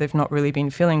 they've not really been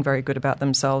feeling very good about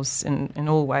themselves in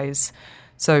all ways.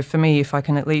 So for me, if I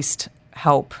can at least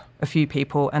help a few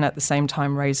people and at the same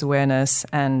time raise awareness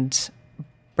and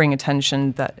bring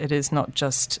attention that it is not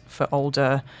just for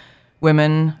older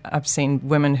women. I've seen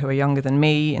women who are younger than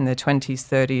me in their 20s,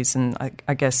 30s, and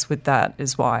I guess with that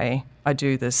is why I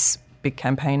do this big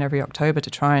campaign every October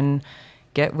to try and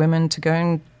get women to go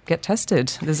and get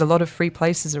tested. There's a lot of free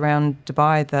places around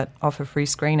Dubai that offer free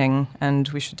screening, and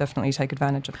we should definitely take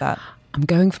advantage of that. I'm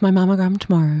going for my mammogram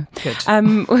tomorrow. Good.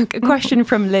 A question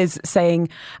from Liz saying,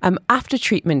 after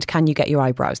treatment, can you get your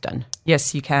eyebrows done?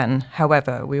 Yes, you can.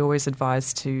 However, we always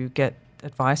advise to get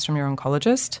advice from your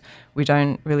oncologist. We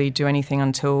don't really do anything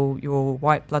until your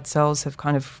white blood cells have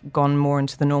kind of gone more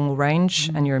into the normal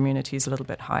range and your immunity is a little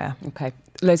bit higher. Okay.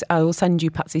 Liz, I will send you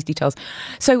Patsy's details.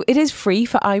 So it is free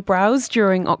for eyebrows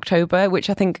during October, which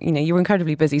I think, you're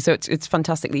incredibly busy. So it's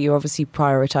fantastic that you're obviously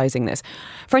prioritising this.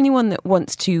 For anyone that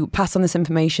wants to pass on this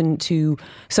information to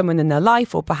someone in their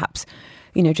life or perhaps,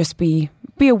 just be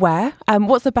aware,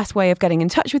 what's the best way of getting in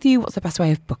touch with you? What's the best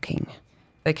way of booking?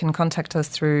 they can contact us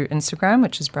through Instagram,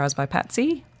 which is Brows by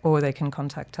Patsy, or they can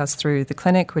contact us through the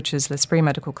clinic, which is L'Esprit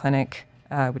Medical Clinic,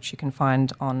 which you can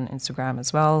find on Instagram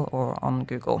as well or on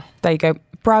Google. There you go.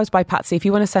 Brows by Patsy. If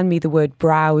you want to send me the word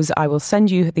brows, I will send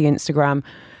you the Instagram.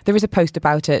 There is a post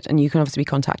about it and you can obviously be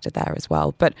contacted there as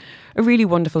well. But a really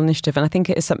wonderful initiative. And I think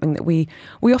it is something that we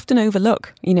often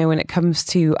overlook, when it comes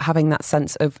to having that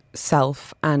sense of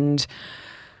self and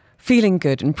feeling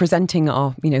good and presenting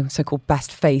our, so-called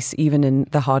best face, even in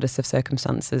the hardest of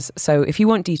circumstances. So if you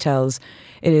want details,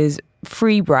 it is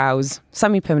free brows,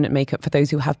 semi-permanent makeup for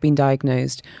those who have been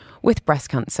diagnosed with breast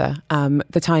cancer.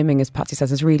 The timing, as Patsy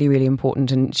says, is really, really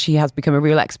important. And she has become a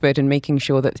real expert in making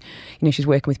sure that, she's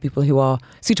working with people who are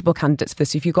suitable candidates for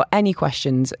this. So if you've got any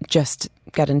questions, just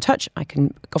get in touch. I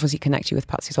can obviously connect you with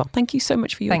Patsy as well. Thank you so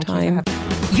much for your time.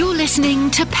 You're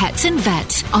listening to Pets and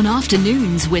Vets on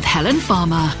Afternoons with Helen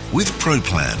Farmer. With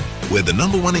ProPlan, where the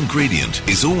number one ingredient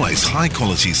is always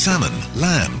high-quality salmon,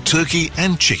 lamb, turkey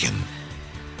and chicken.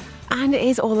 And it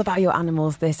is all about your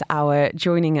animals this hour.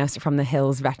 Joining us from the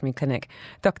Hills Veterinary Clinic,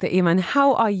 Dr. Iman,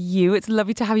 how are you? It's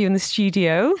lovely to have you in the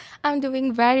studio. I'm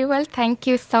doing very well. Thank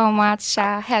you so much,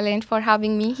 Helen, for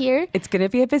having me here. It's going to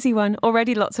be a busy one.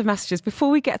 Already lots of messages. Before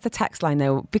we get to the text line,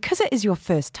 though, because it is your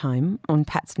first time on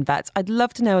Pets and Vets, I'd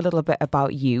love to know a little bit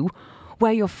about you,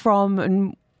 where you're from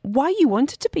and why you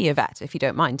wanted to be a vet, if you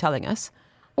don't mind telling us.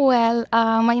 Well,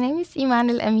 my name is Iman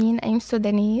El Amin. I'm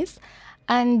Sudanese.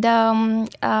 And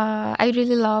I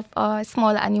really love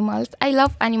small animals. I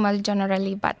love animals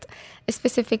generally, but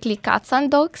specifically cats and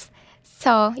dogs.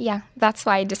 So, yeah, that's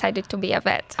why I decided to be a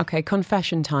vet. Okay,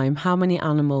 confession time. How many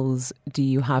animals do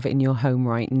you have in your home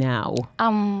right now?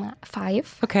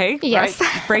 5. Okay, yes.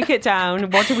 Right. Break it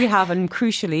down. What do we have? And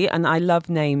crucially, and I love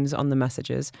names on the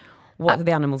messages, what are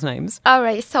the animals' names? All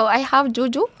right, so I have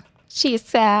Juju.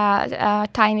 She's a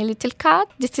tiny little cat.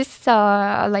 This is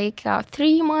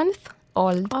 3 months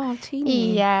old. Oh,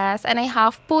 teeny. Yes, and I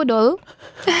have Poodle.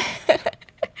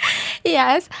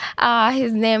 Yes,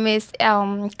 his name is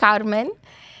Carmen.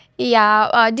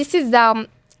 Yeah, this is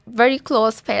very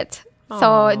close pet.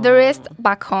 So the rest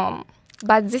back home.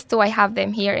 But these two, I have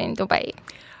them here in Dubai.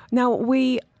 Now,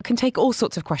 we can take all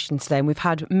sorts of questions today, and we've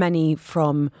had many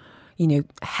from,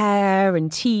 hair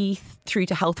and teeth through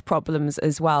to health problems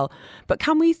as well. But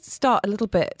can we start a little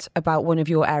bit about one of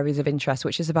your areas of interest,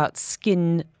 which is about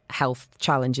skin health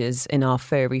challenges in our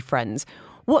furry friends?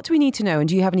 What do we need to know, and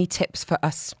do you have any tips for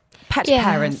us pet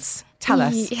parents? Tell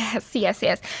us.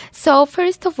 Yes. So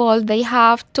first of all, they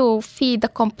have to feed a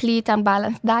complete and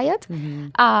balanced diet,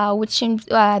 which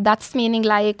that's meaning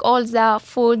like all the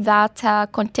food that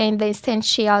contain the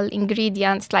essential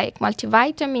ingredients like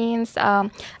multivitamins,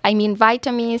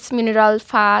 vitamins, mineral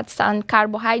fats, and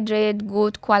carbohydrate,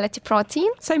 good quality protein.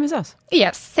 Same as us.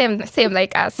 Yes, same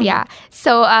like us, yeah.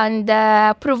 So, and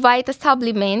provide a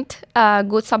supplement,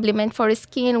 good supplement for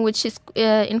skin, which is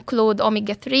include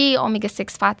omega-3,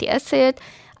 omega-6 fatty acid,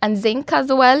 and zinc as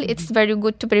well. It's very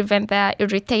good to prevent the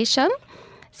irritation.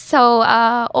 So,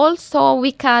 also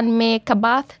we can make a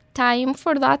bath time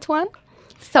for that one.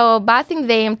 So, bathing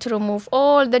them to remove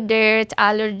all the dirt,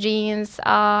 allergens,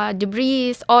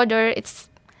 debris, odor. It's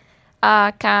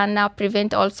can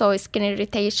prevent also skin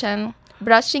irritation.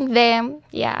 Brushing them,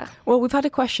 yeah. Well, we've had a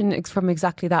question from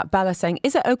exactly that. Bella saying,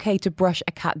 is it okay to brush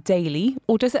a cat daily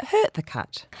or does it hurt the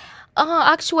cat?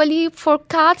 Actually, for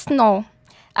cats, no.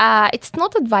 It's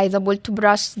not advisable to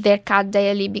brush their cat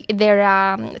daily,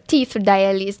 their teeth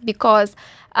daily, because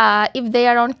if they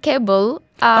are on cable...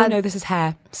 oh, no, this is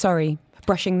hair. Sorry.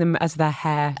 Brushing them as their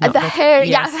hair. The hair,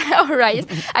 yes. Yeah. All right.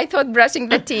 I thought brushing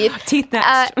the teeth. Teeth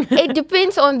next. It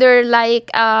depends on their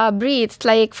breeds.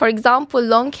 Like, for example,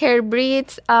 long hair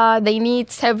breeds, they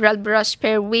need several brush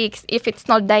per week if it's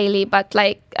not daily. But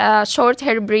short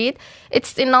hair breed,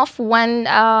 it's enough one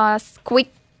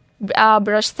quick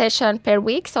brush session per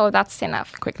week. So that's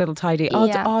enough. Quick little tidy.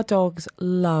 Our dogs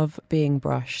love being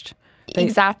brushed.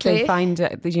 Exactly. They find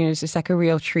it, it's just like a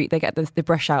real treat. They get the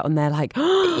brush out and they're like,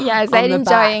 yes, they're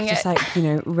enjoying it.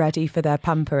 Just ready for their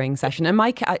pampering session. And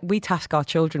we task our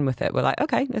children with it. We're like,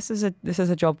 okay, this is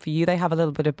a job for you. They have a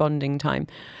little bit of bonding time.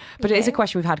 But it is a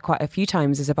question we've had quite a few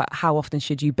times, is about how often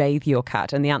should you bathe your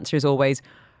cat? And the answer is always,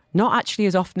 not actually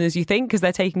as often as you think, because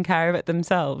they're taking care of it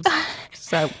themselves.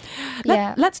 So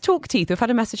let's talk teeth. We've had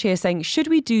a message here saying, should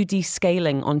we do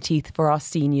descaling on teeth for our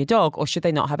senior dog, or should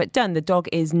they not have it done? The dog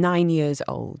is 9 years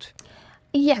old.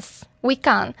 Yes, we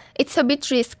can. It's a bit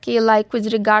risky,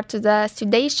 with regard to the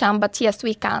sedation, but yes,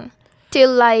 we can.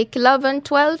 till like 11,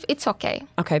 12, it's okay.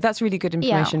 Okay, that's really good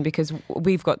information because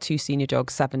we've got 2 senior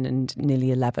dogs, 7 and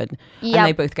nearly 11, and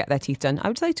they both get their teeth done. I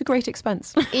would say to great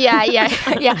expense. Yeah.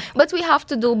 But we have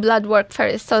to do blood work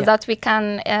first so that we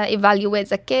can evaluate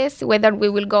the case, whether we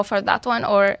will go for that one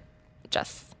or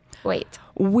just wait.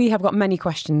 We have got many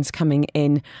questions coming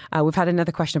in. We've had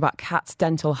another question about cats'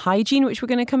 dental hygiene, which we're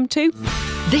going to come to.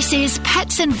 This is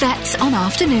Pets and Vets on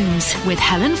Afternoons with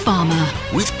Helen Farmer.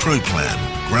 With ProPlan,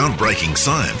 groundbreaking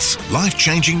science,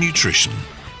 life-changing nutrition.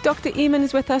 Dr. Eamon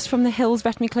is with us from the Hills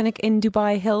Veterinary Clinic in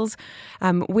Dubai Hills.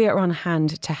 We are on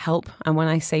hand to help. And when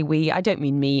I say we, I don't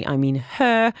mean me, I mean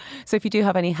her. So if you do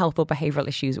have any health or behavioural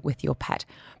issues with your pet,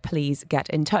 please get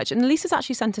in touch. And Lisa's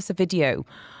actually sent us a video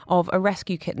of a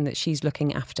rescue kitten that she's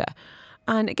looking after.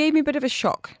 And it gave me a bit of a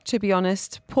shock, to be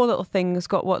honest. Poor little thing's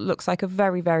got what looks like a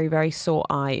very, very, very sore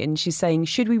eye. And she's saying,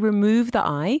 should we remove the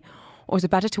eye? Or is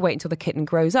it better to wait until the kitten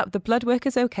grows up? The blood work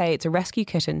is okay. It's a rescue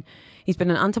kitten. He's been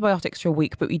on antibiotics for a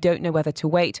week, but we don't know whether to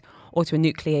wait or to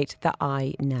enucleate the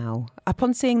eye now.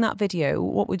 Upon seeing that video,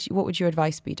 what would your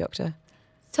advice be, Doctor?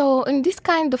 So in this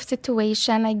kind of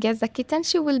situation, I guess the kitten,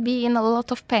 she will be in a lot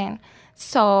of pain.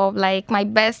 So like my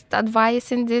best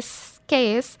advice in this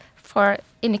case for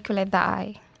enucleate the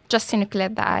eye. Just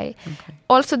enucleate the eye. Okay.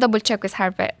 Also double check with her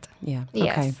vet. Yeah.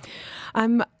 Yes.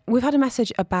 Okay. We've had a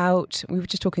message about, we were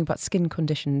just talking about skin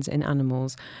conditions in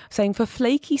animals, saying for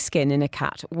flaky skin in a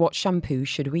cat, what shampoo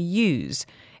should we use?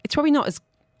 It's probably not as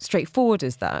straightforward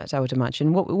as that, I would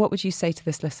imagine. What would you say to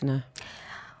this listener?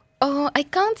 I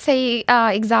can't say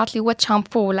exactly what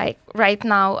shampoo like right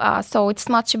now. So it's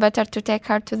much better to take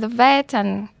her to the vet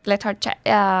and let her check.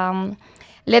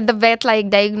 Let the vet like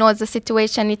diagnose the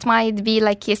situation. It might be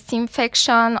like yeast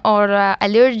infection or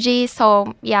allergy.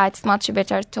 So yeah, it's much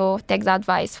better to take the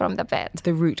advice from the vet.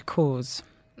 The root cause.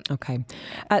 Okay.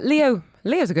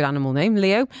 Leo's a good animal name.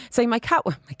 Leo saying my cat.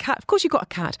 Of course you've got a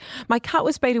cat. My cat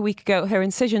was spayed a week ago. Her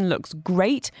incision looks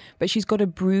great, but she's got a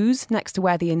bruise next to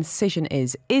where the incision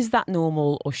is. Is that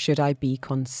normal or should I be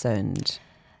concerned?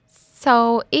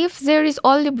 So if there is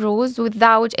only bruise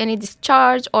without any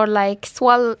discharge or like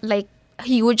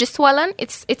huge swollen,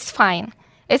 it's fine.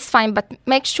 It's fine, but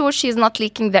make sure she's not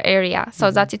leaking the area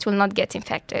so that it will not get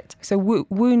infected. So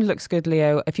wound looks good,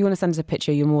 Leo. If you want to send us a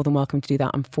picture, you're more than welcome to do that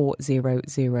on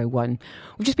 4001.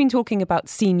 We've just been talking about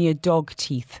senior dog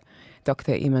teeth,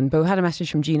 Dr. Eamon, but we had a message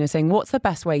from Gina saying, what's the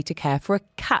best way to care for a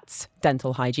cat's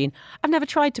dental hygiene? I've never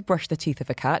tried to brush the teeth of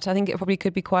a cat. I think it probably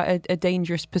could be quite a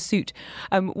dangerous pursuit.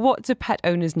 What do pet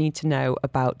owners need to know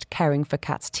about caring for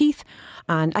cats' teeth?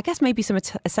 And I guess maybe some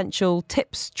essential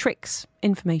tips, tricks,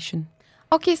 information.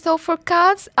 Okay, so for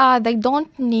cats, they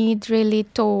don't need really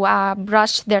to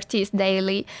brush their teeth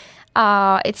daily.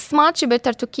 It's much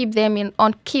better to keep them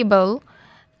on kibble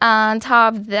and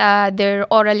have their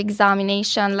oral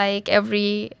examination like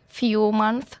every few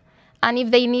months. And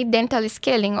if they need dental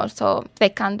scaling also, they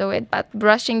can do it. But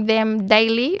brushing them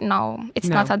daily, no, it's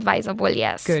not advisable,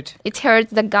 yes. Good. It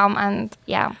hurts the gum and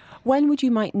yeah. When would you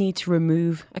might need to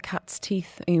remove a cat's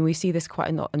teeth? I mean, we see this quite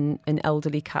a lot in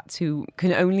elderly cats who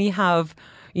can only have,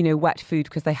 wet food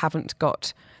because they haven't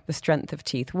got the strength of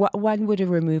teeth. When would a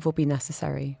removal be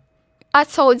necessary?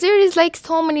 So there is like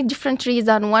so many different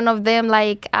reasons. One of them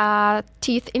like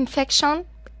teeth infection.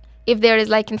 If there is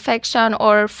like infection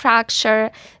or fracture,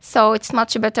 so it's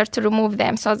much better to remove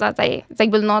them so that they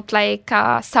will not like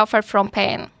suffer from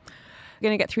pain. We're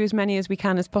going to get through as many as we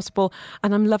can as possible,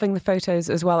 and I'm loving the photos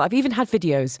as well. I've even had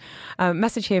videos.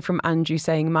 Message here from Andrew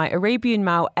saying my Arabian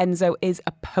Mau Enzo is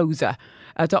a poser.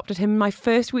 Adopted him in my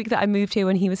first week that I moved here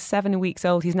when he was 7 weeks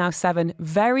old. He's now 7.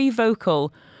 Very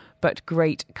vocal, but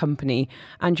great company.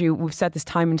 Andrew, we've said this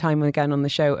time and time again on the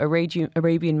show.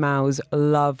 Arabian Maus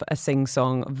love a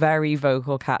sing-song. Very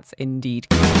vocal cats indeed.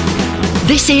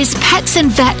 This is Pets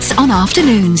and Vets on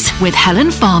Afternoons with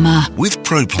Helen Farmer. With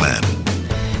ProPlan.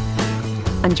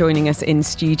 And joining us in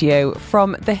studio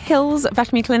from the Hills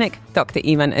Veterinary Clinic, Dr.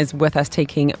 Eamon is with us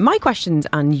taking my questions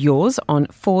and yours on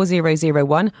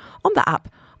 4001 on the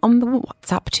app, on the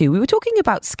WhatsApp too. We were talking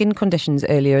about skin conditions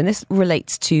earlier, and this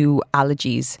relates to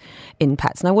allergies in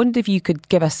pets. And I wondered if you could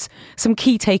give us some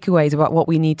key takeaways about what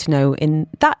we need to know in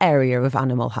that area of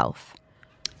animal health.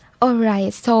 All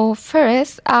right. So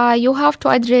first, you have to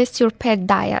address your pet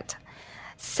diet.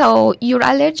 So your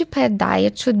allergy pet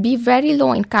diet should be very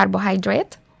low in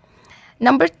carbohydrate.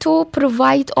 Number 2,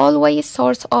 provide always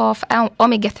source of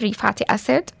omega-3 fatty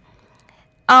acid.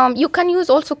 You can use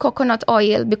also coconut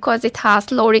oil because it has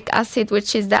lauric acid,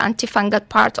 which is the antifungal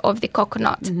part of the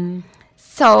coconut. Mm-hmm.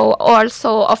 So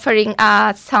also offering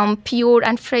some pure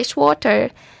and fresh water.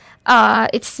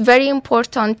 it's very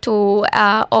important to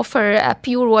offer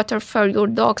pure water for your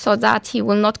dog so that he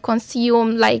will not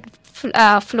consume like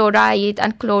fluoride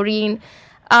and chlorine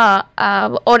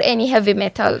or any heavy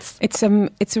metals. It's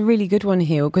a really good one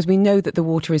here because we know that the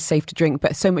water is safe to drink,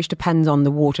 but so much depends on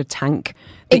the water tank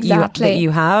that you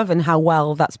have and how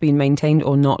well that's been maintained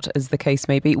or not, as the case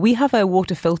may be. We have a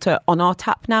water filter on our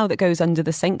tap now that goes under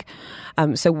the sink,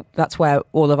 so that's where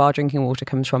all of our drinking water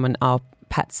comes from and our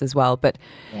pets as well. But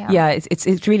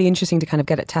it's really interesting to kind of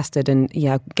get it tested and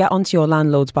get onto your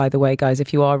landlords, by the way, guys,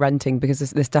 if you are renting, because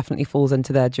this definitely falls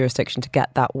into their jurisdiction to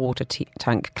get that water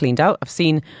tank cleaned out. I've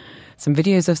seen some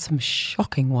videos of some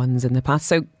shocking ones in the past.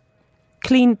 So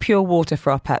clean, pure water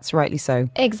for our pets, rightly so.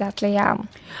 Exactly, yeah.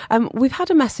 We've had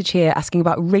a message here asking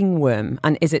about ringworm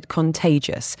and is it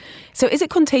contagious? So is it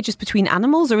contagious between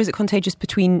animals or is it contagious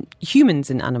between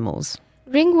humans and animals?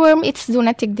 Ringworm, it's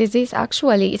zoonotic disease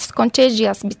actually. It's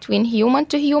contagious between human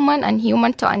to human and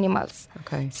human to animals.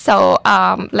 Okay. So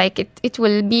it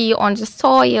will be on the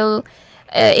soil,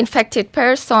 infected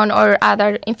person or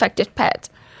other infected pet.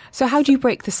 So how do you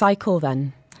break the cycle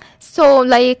then? So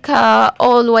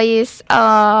always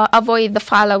avoid the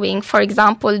following. For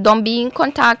example, don't be in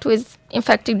contact with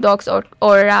infected dogs or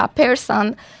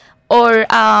person or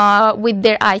with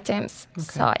their items. Okay.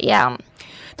 So, yeah.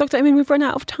 Dr. Emin, we've run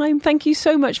out of time. Thank you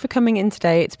so much for coming in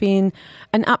today. It's been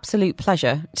an absolute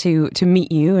pleasure to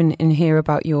meet you and hear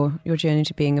about your journey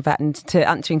to being a vet and to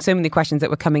answering so many questions that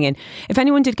were coming in. If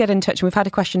anyone did get in touch, and we've had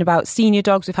a question about senior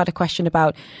dogs, we've had a question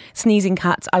about sneezing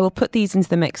cats, I will put these into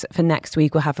the mix for next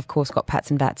week. We'll have, of course, got Pets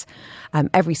and Vets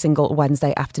every single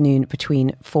Wednesday afternoon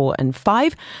between 4 and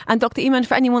 5. And Dr. Emin,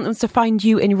 for anyone that wants to find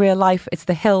you in real life, it's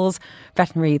the Hills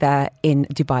Veterinary there in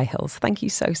Dubai Hills. Thank you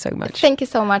so much. Thank you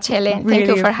so much, Helen. Thank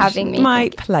you for having me. My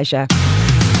pleasure.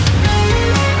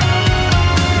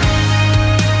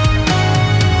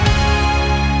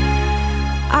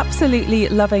 Absolutely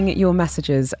loving your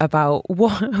messages about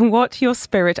what your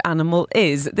spirit animal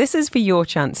is. This is for your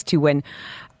chance to win,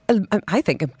 I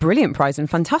think, a brilliant prize and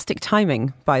fantastic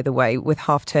timing, by the way, with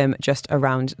half term just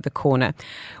around the corner.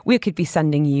 We could be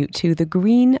sending you to the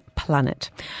Green Planet.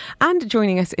 And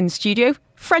joining us in studio,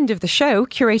 friend of the show,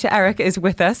 Curator Eric is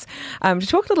with us to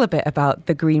talk a little bit about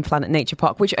the Green Planet Nature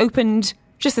Park, which opened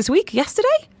just this week,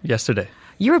 yesterday?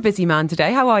 You're a busy man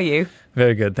today. How are you?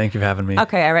 Very good. Thank you for having me.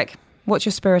 Okay, Eric, what's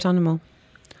your spirit animal?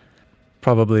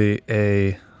 Probably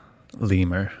a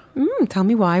lemur. Tell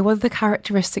me why. What are the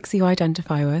characteristics you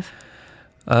identify with?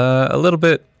 A little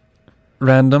bit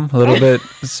random, a little bit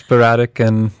sporadic,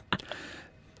 and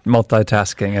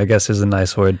multitasking, I guess, is a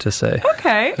nice word to say.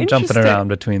 Okay, jumping around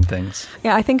between things.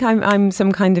 Yeah, I think I'm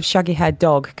some kind of shaggy-haired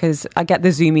dog because I get the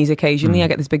zoomies occasionally. I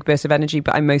get this big burst of energy,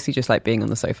 but I mostly just like being on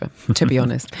the sofa, to be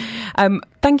honest.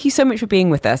 Thank you so much for being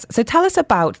with us. So tell us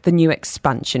about the new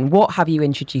expansion. What have you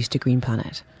introduced to Green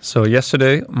Planet? So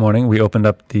yesterday morning, we opened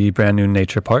up the brand new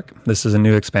nature park. This is a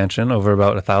new expansion over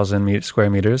about 1,000 square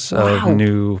meters of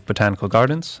new botanical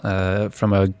gardens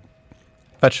from a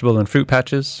vegetable and fruit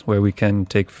patches where we can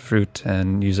take fruit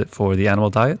and use it for the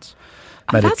animal diets.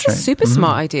 That's a super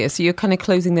smart idea. So you're kind of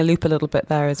closing the loop a little bit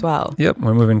there as well. Yep,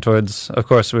 we're moving towards, of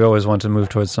course, we always want to move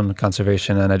towards some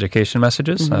conservation and education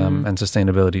messages and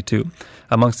sustainability too.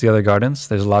 Amongst the other gardens,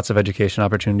 there's lots of education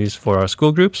opportunities for our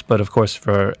school groups, but of course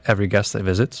for every guest that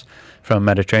visits, from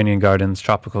Mediterranean gardens,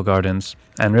 tropical gardens.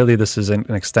 And really this is an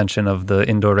extension of the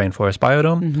indoor rainforest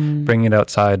biodome, bringing it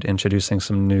outside, introducing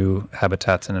some new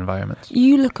habitats and environments.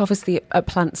 You look obviously at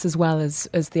plants as well as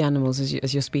the animals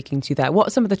as you're speaking to there. What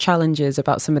are some of the challenges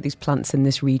about some of these plants in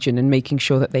this region and making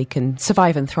sure that they can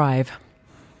survive and thrive?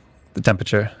 The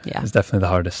temperature is definitely the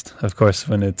hardest. Of course,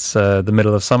 when it's the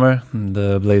middle of summer,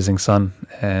 the blazing sun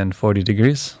and 40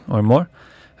 degrees or more,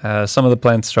 some of the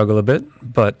plants struggle a bit,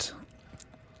 but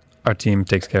our team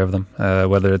takes care of them,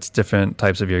 whether it's different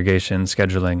types of irrigation,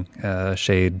 scheduling,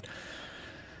 shade.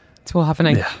 It's all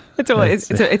happening. Yeah. It's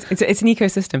an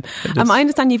ecosystem. I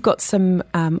understand you've got some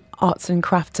arts and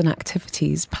crafts and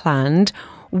activities planned.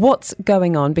 What's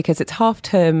going on? Because it's half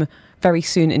term very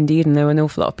soon indeed, and an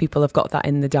awful lot of people have got that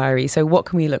in the diary. So what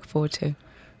can we look forward to?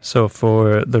 So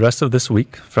for the rest of this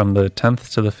week, from the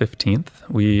 10th to the 15th,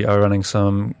 we are running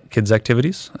some kids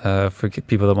activities for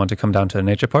people that want to come down to the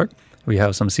nature park. We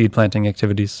have some seed planting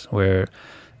activities where,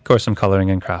 of course, some coloring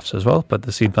and crafts as well. But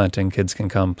the seed planting, kids can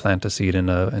come plant a seed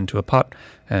into a pot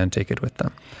and take it with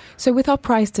them. So with our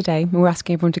prize today, we're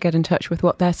asking everyone to get in touch with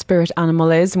what their spirit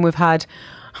animal is, and we've had,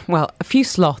 well, a few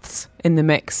sloths in the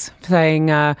mix, saying,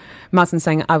 Mazen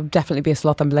saying, I would definitely be a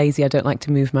sloth, I'm lazy, I don't like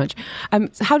to move much.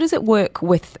 So how does it work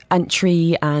with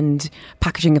entry and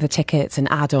packaging of the tickets and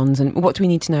add-ons, and what do we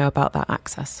need to know about that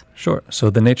access? Sure. So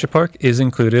the Nature Park is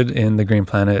included in the Green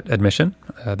Planet admission.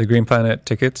 The Green Planet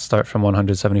tickets start from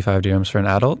 175 dirhams for an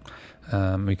adult.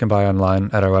 You can buy online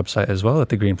at our website as well at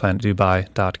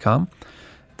thegreenplanetdubai.com.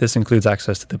 This includes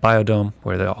access to the biodome,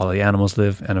 where all the animals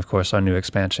live, and of course our new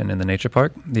expansion in the Nature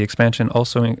Park. The expansion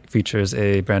also features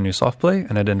a brand new soft play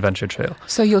and an adventure trail.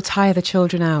 So you'll tire the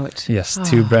children out? Yes,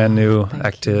 2 brand new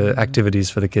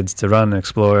activities for the kids to run,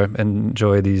 explore,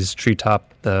 enjoy these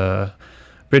treetop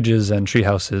bridges and tree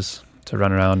houses to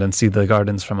run around and see the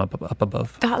gardens from up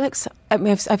above. That looks, I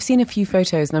mean, I've seen a few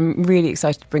photos and I'm really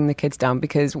excited to bring the kids down,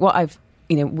 because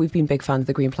we've been big fans of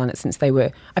the Green Planet since they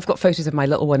were. I've got photos of my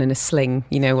little one in a sling,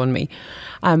 on me.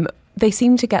 They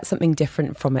seem to get something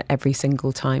different from it every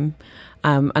single time.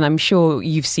 And I'm sure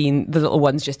you've seen the little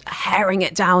ones just herring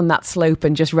it down that slope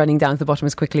and just running down to the bottom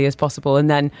as quickly as possible, and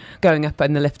then going up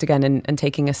in the lift again and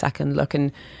taking a second look.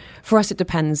 And for us, it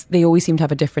depends. They always seem to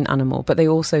have a different animal, but they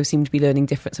also seem to be learning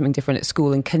something different at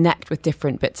school and connect with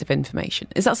different bits of information.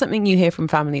 Is that something you hear from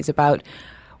families about?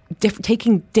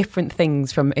 Taking different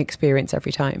things from experience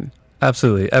every time?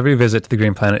 Absolutely. Every visit to the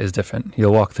Green Planet is different.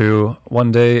 You'll walk through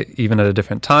one day, even at a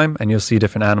different time, and you'll see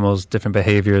different animals, different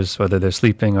behaviors, whether they're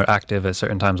sleeping or active at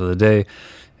certain times of the day.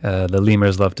 The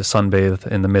lemurs love to sunbathe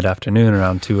in the mid-afternoon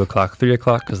around 2 o'clock, 3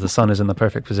 o'clock, because the sun is in the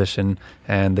perfect position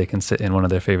and they can sit in one of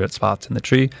their favorite spots in the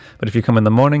tree. But if you come in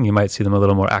the morning, you might see them a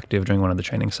little more active during one of the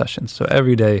training sessions. So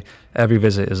every day, every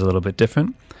visit is a little bit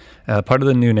different. Part of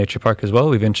the new Nature Park as well,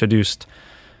 we've introduced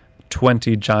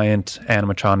 20 giant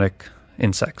animatronic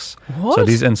insects. What? So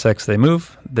these insects, they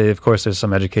move. Of course, there's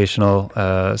some educational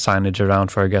signage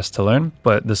around for our guests to learn,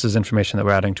 but this is information that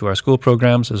we're adding to our school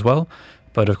programs as well.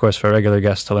 But of course, for regular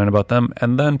guests to learn about them,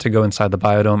 and then to go inside the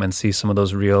biodome and see some of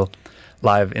those real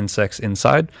live insects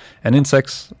inside. And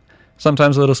insects,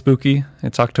 sometimes a little spooky.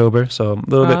 It's October, so a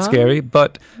little bit scary,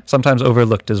 but sometimes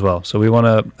overlooked as well. So we want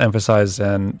to emphasize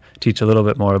and teach a little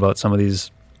bit more about some of these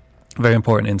very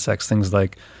important insects, things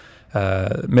like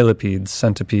millipedes,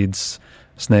 centipedes,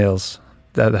 snails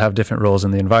that have different roles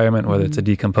in the environment, whether it's a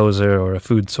decomposer or a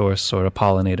food source or a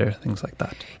pollinator, things like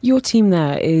that. Your team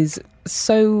there is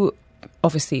so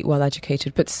obviously well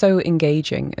educated, but so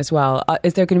engaging as well.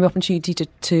 Is there going to be opportunity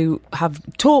to have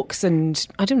talks and,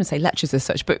 I don't want to say lectures as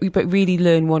such, but really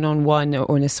learn one-on-one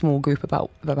or in a small group about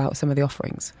some of the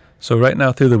offerings? So right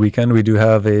now through the weekend, we do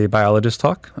have a biologist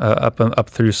talk up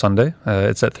through Sunday.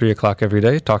 It's at 3 o'clock every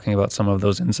day, talking about some of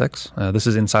those insects. This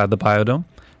is inside the biodome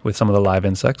with some of the live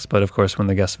insects. But of course, when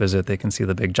the guests visit, they can see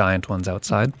the big giant ones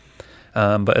outside.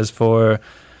 But as for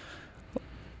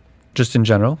just in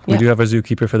general, we do have a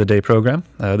zookeeper for the day program.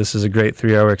 This is a great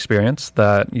 3-hour experience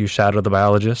that you shadow the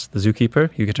biologist, the zookeeper.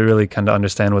 You get to really kind of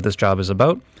understand what this job is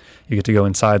about. You get to go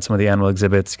inside some of the animal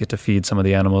exhibits, get to feed some of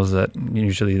the animals that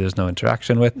usually there's no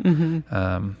interaction with.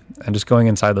 And just going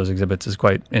inside those exhibits is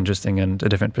quite interesting and a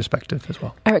different perspective as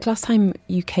well. Eric, last time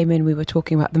you came in, we were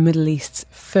talking about the Middle East's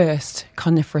first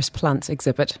coniferous plants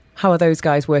exhibit. How are those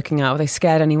guys working out? Have they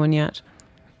scared anyone yet?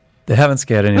 They haven't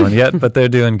scared anyone yet, but they're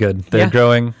doing good. They're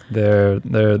growing, they're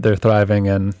thriving,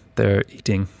 and they're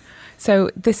eating. So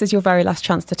this is your very last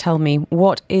chance to tell me,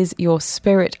 what is your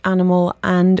spirit animal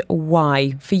and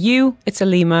why? For you, it's a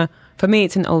lemur. For me,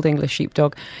 it's an Old English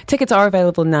sheepdog. Tickets are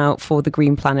available now for the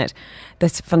Green Planet,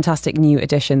 this fantastic new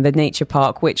edition, the Nature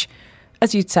Park, which,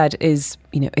 as you said, is,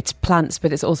 it's plants,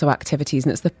 but it's also activities,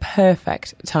 and it's the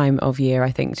perfect time of year, I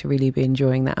think, to really be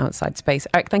enjoying that outside space.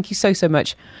 Eric, thank you so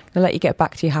much. I'm going to let you get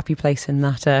back to your happy place in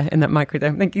that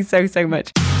microdome. Thank you so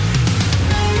much.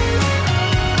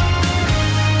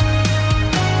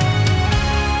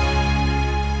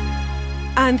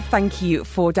 And thank you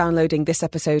for downloading this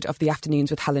episode of the Afternoons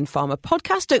with Helen Farmer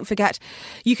podcast. Don't forget,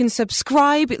 you can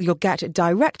subscribe. You'll get it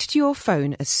direct to your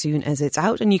phone as soon as it's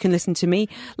out. And you can listen to me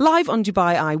live on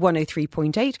Dubai Eye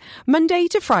 103.8, Monday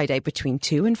to Friday between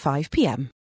 2 and 5 p.m.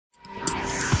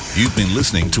 You've been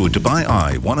listening to a Dubai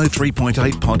Eye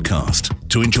 103.8 podcast.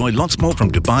 To enjoy lots more from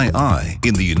Dubai Eye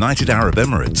in the United Arab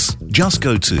Emirates, just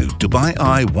go to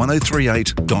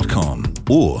DubaiEye1038.com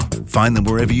or find them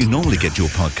wherever you normally get your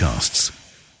podcasts.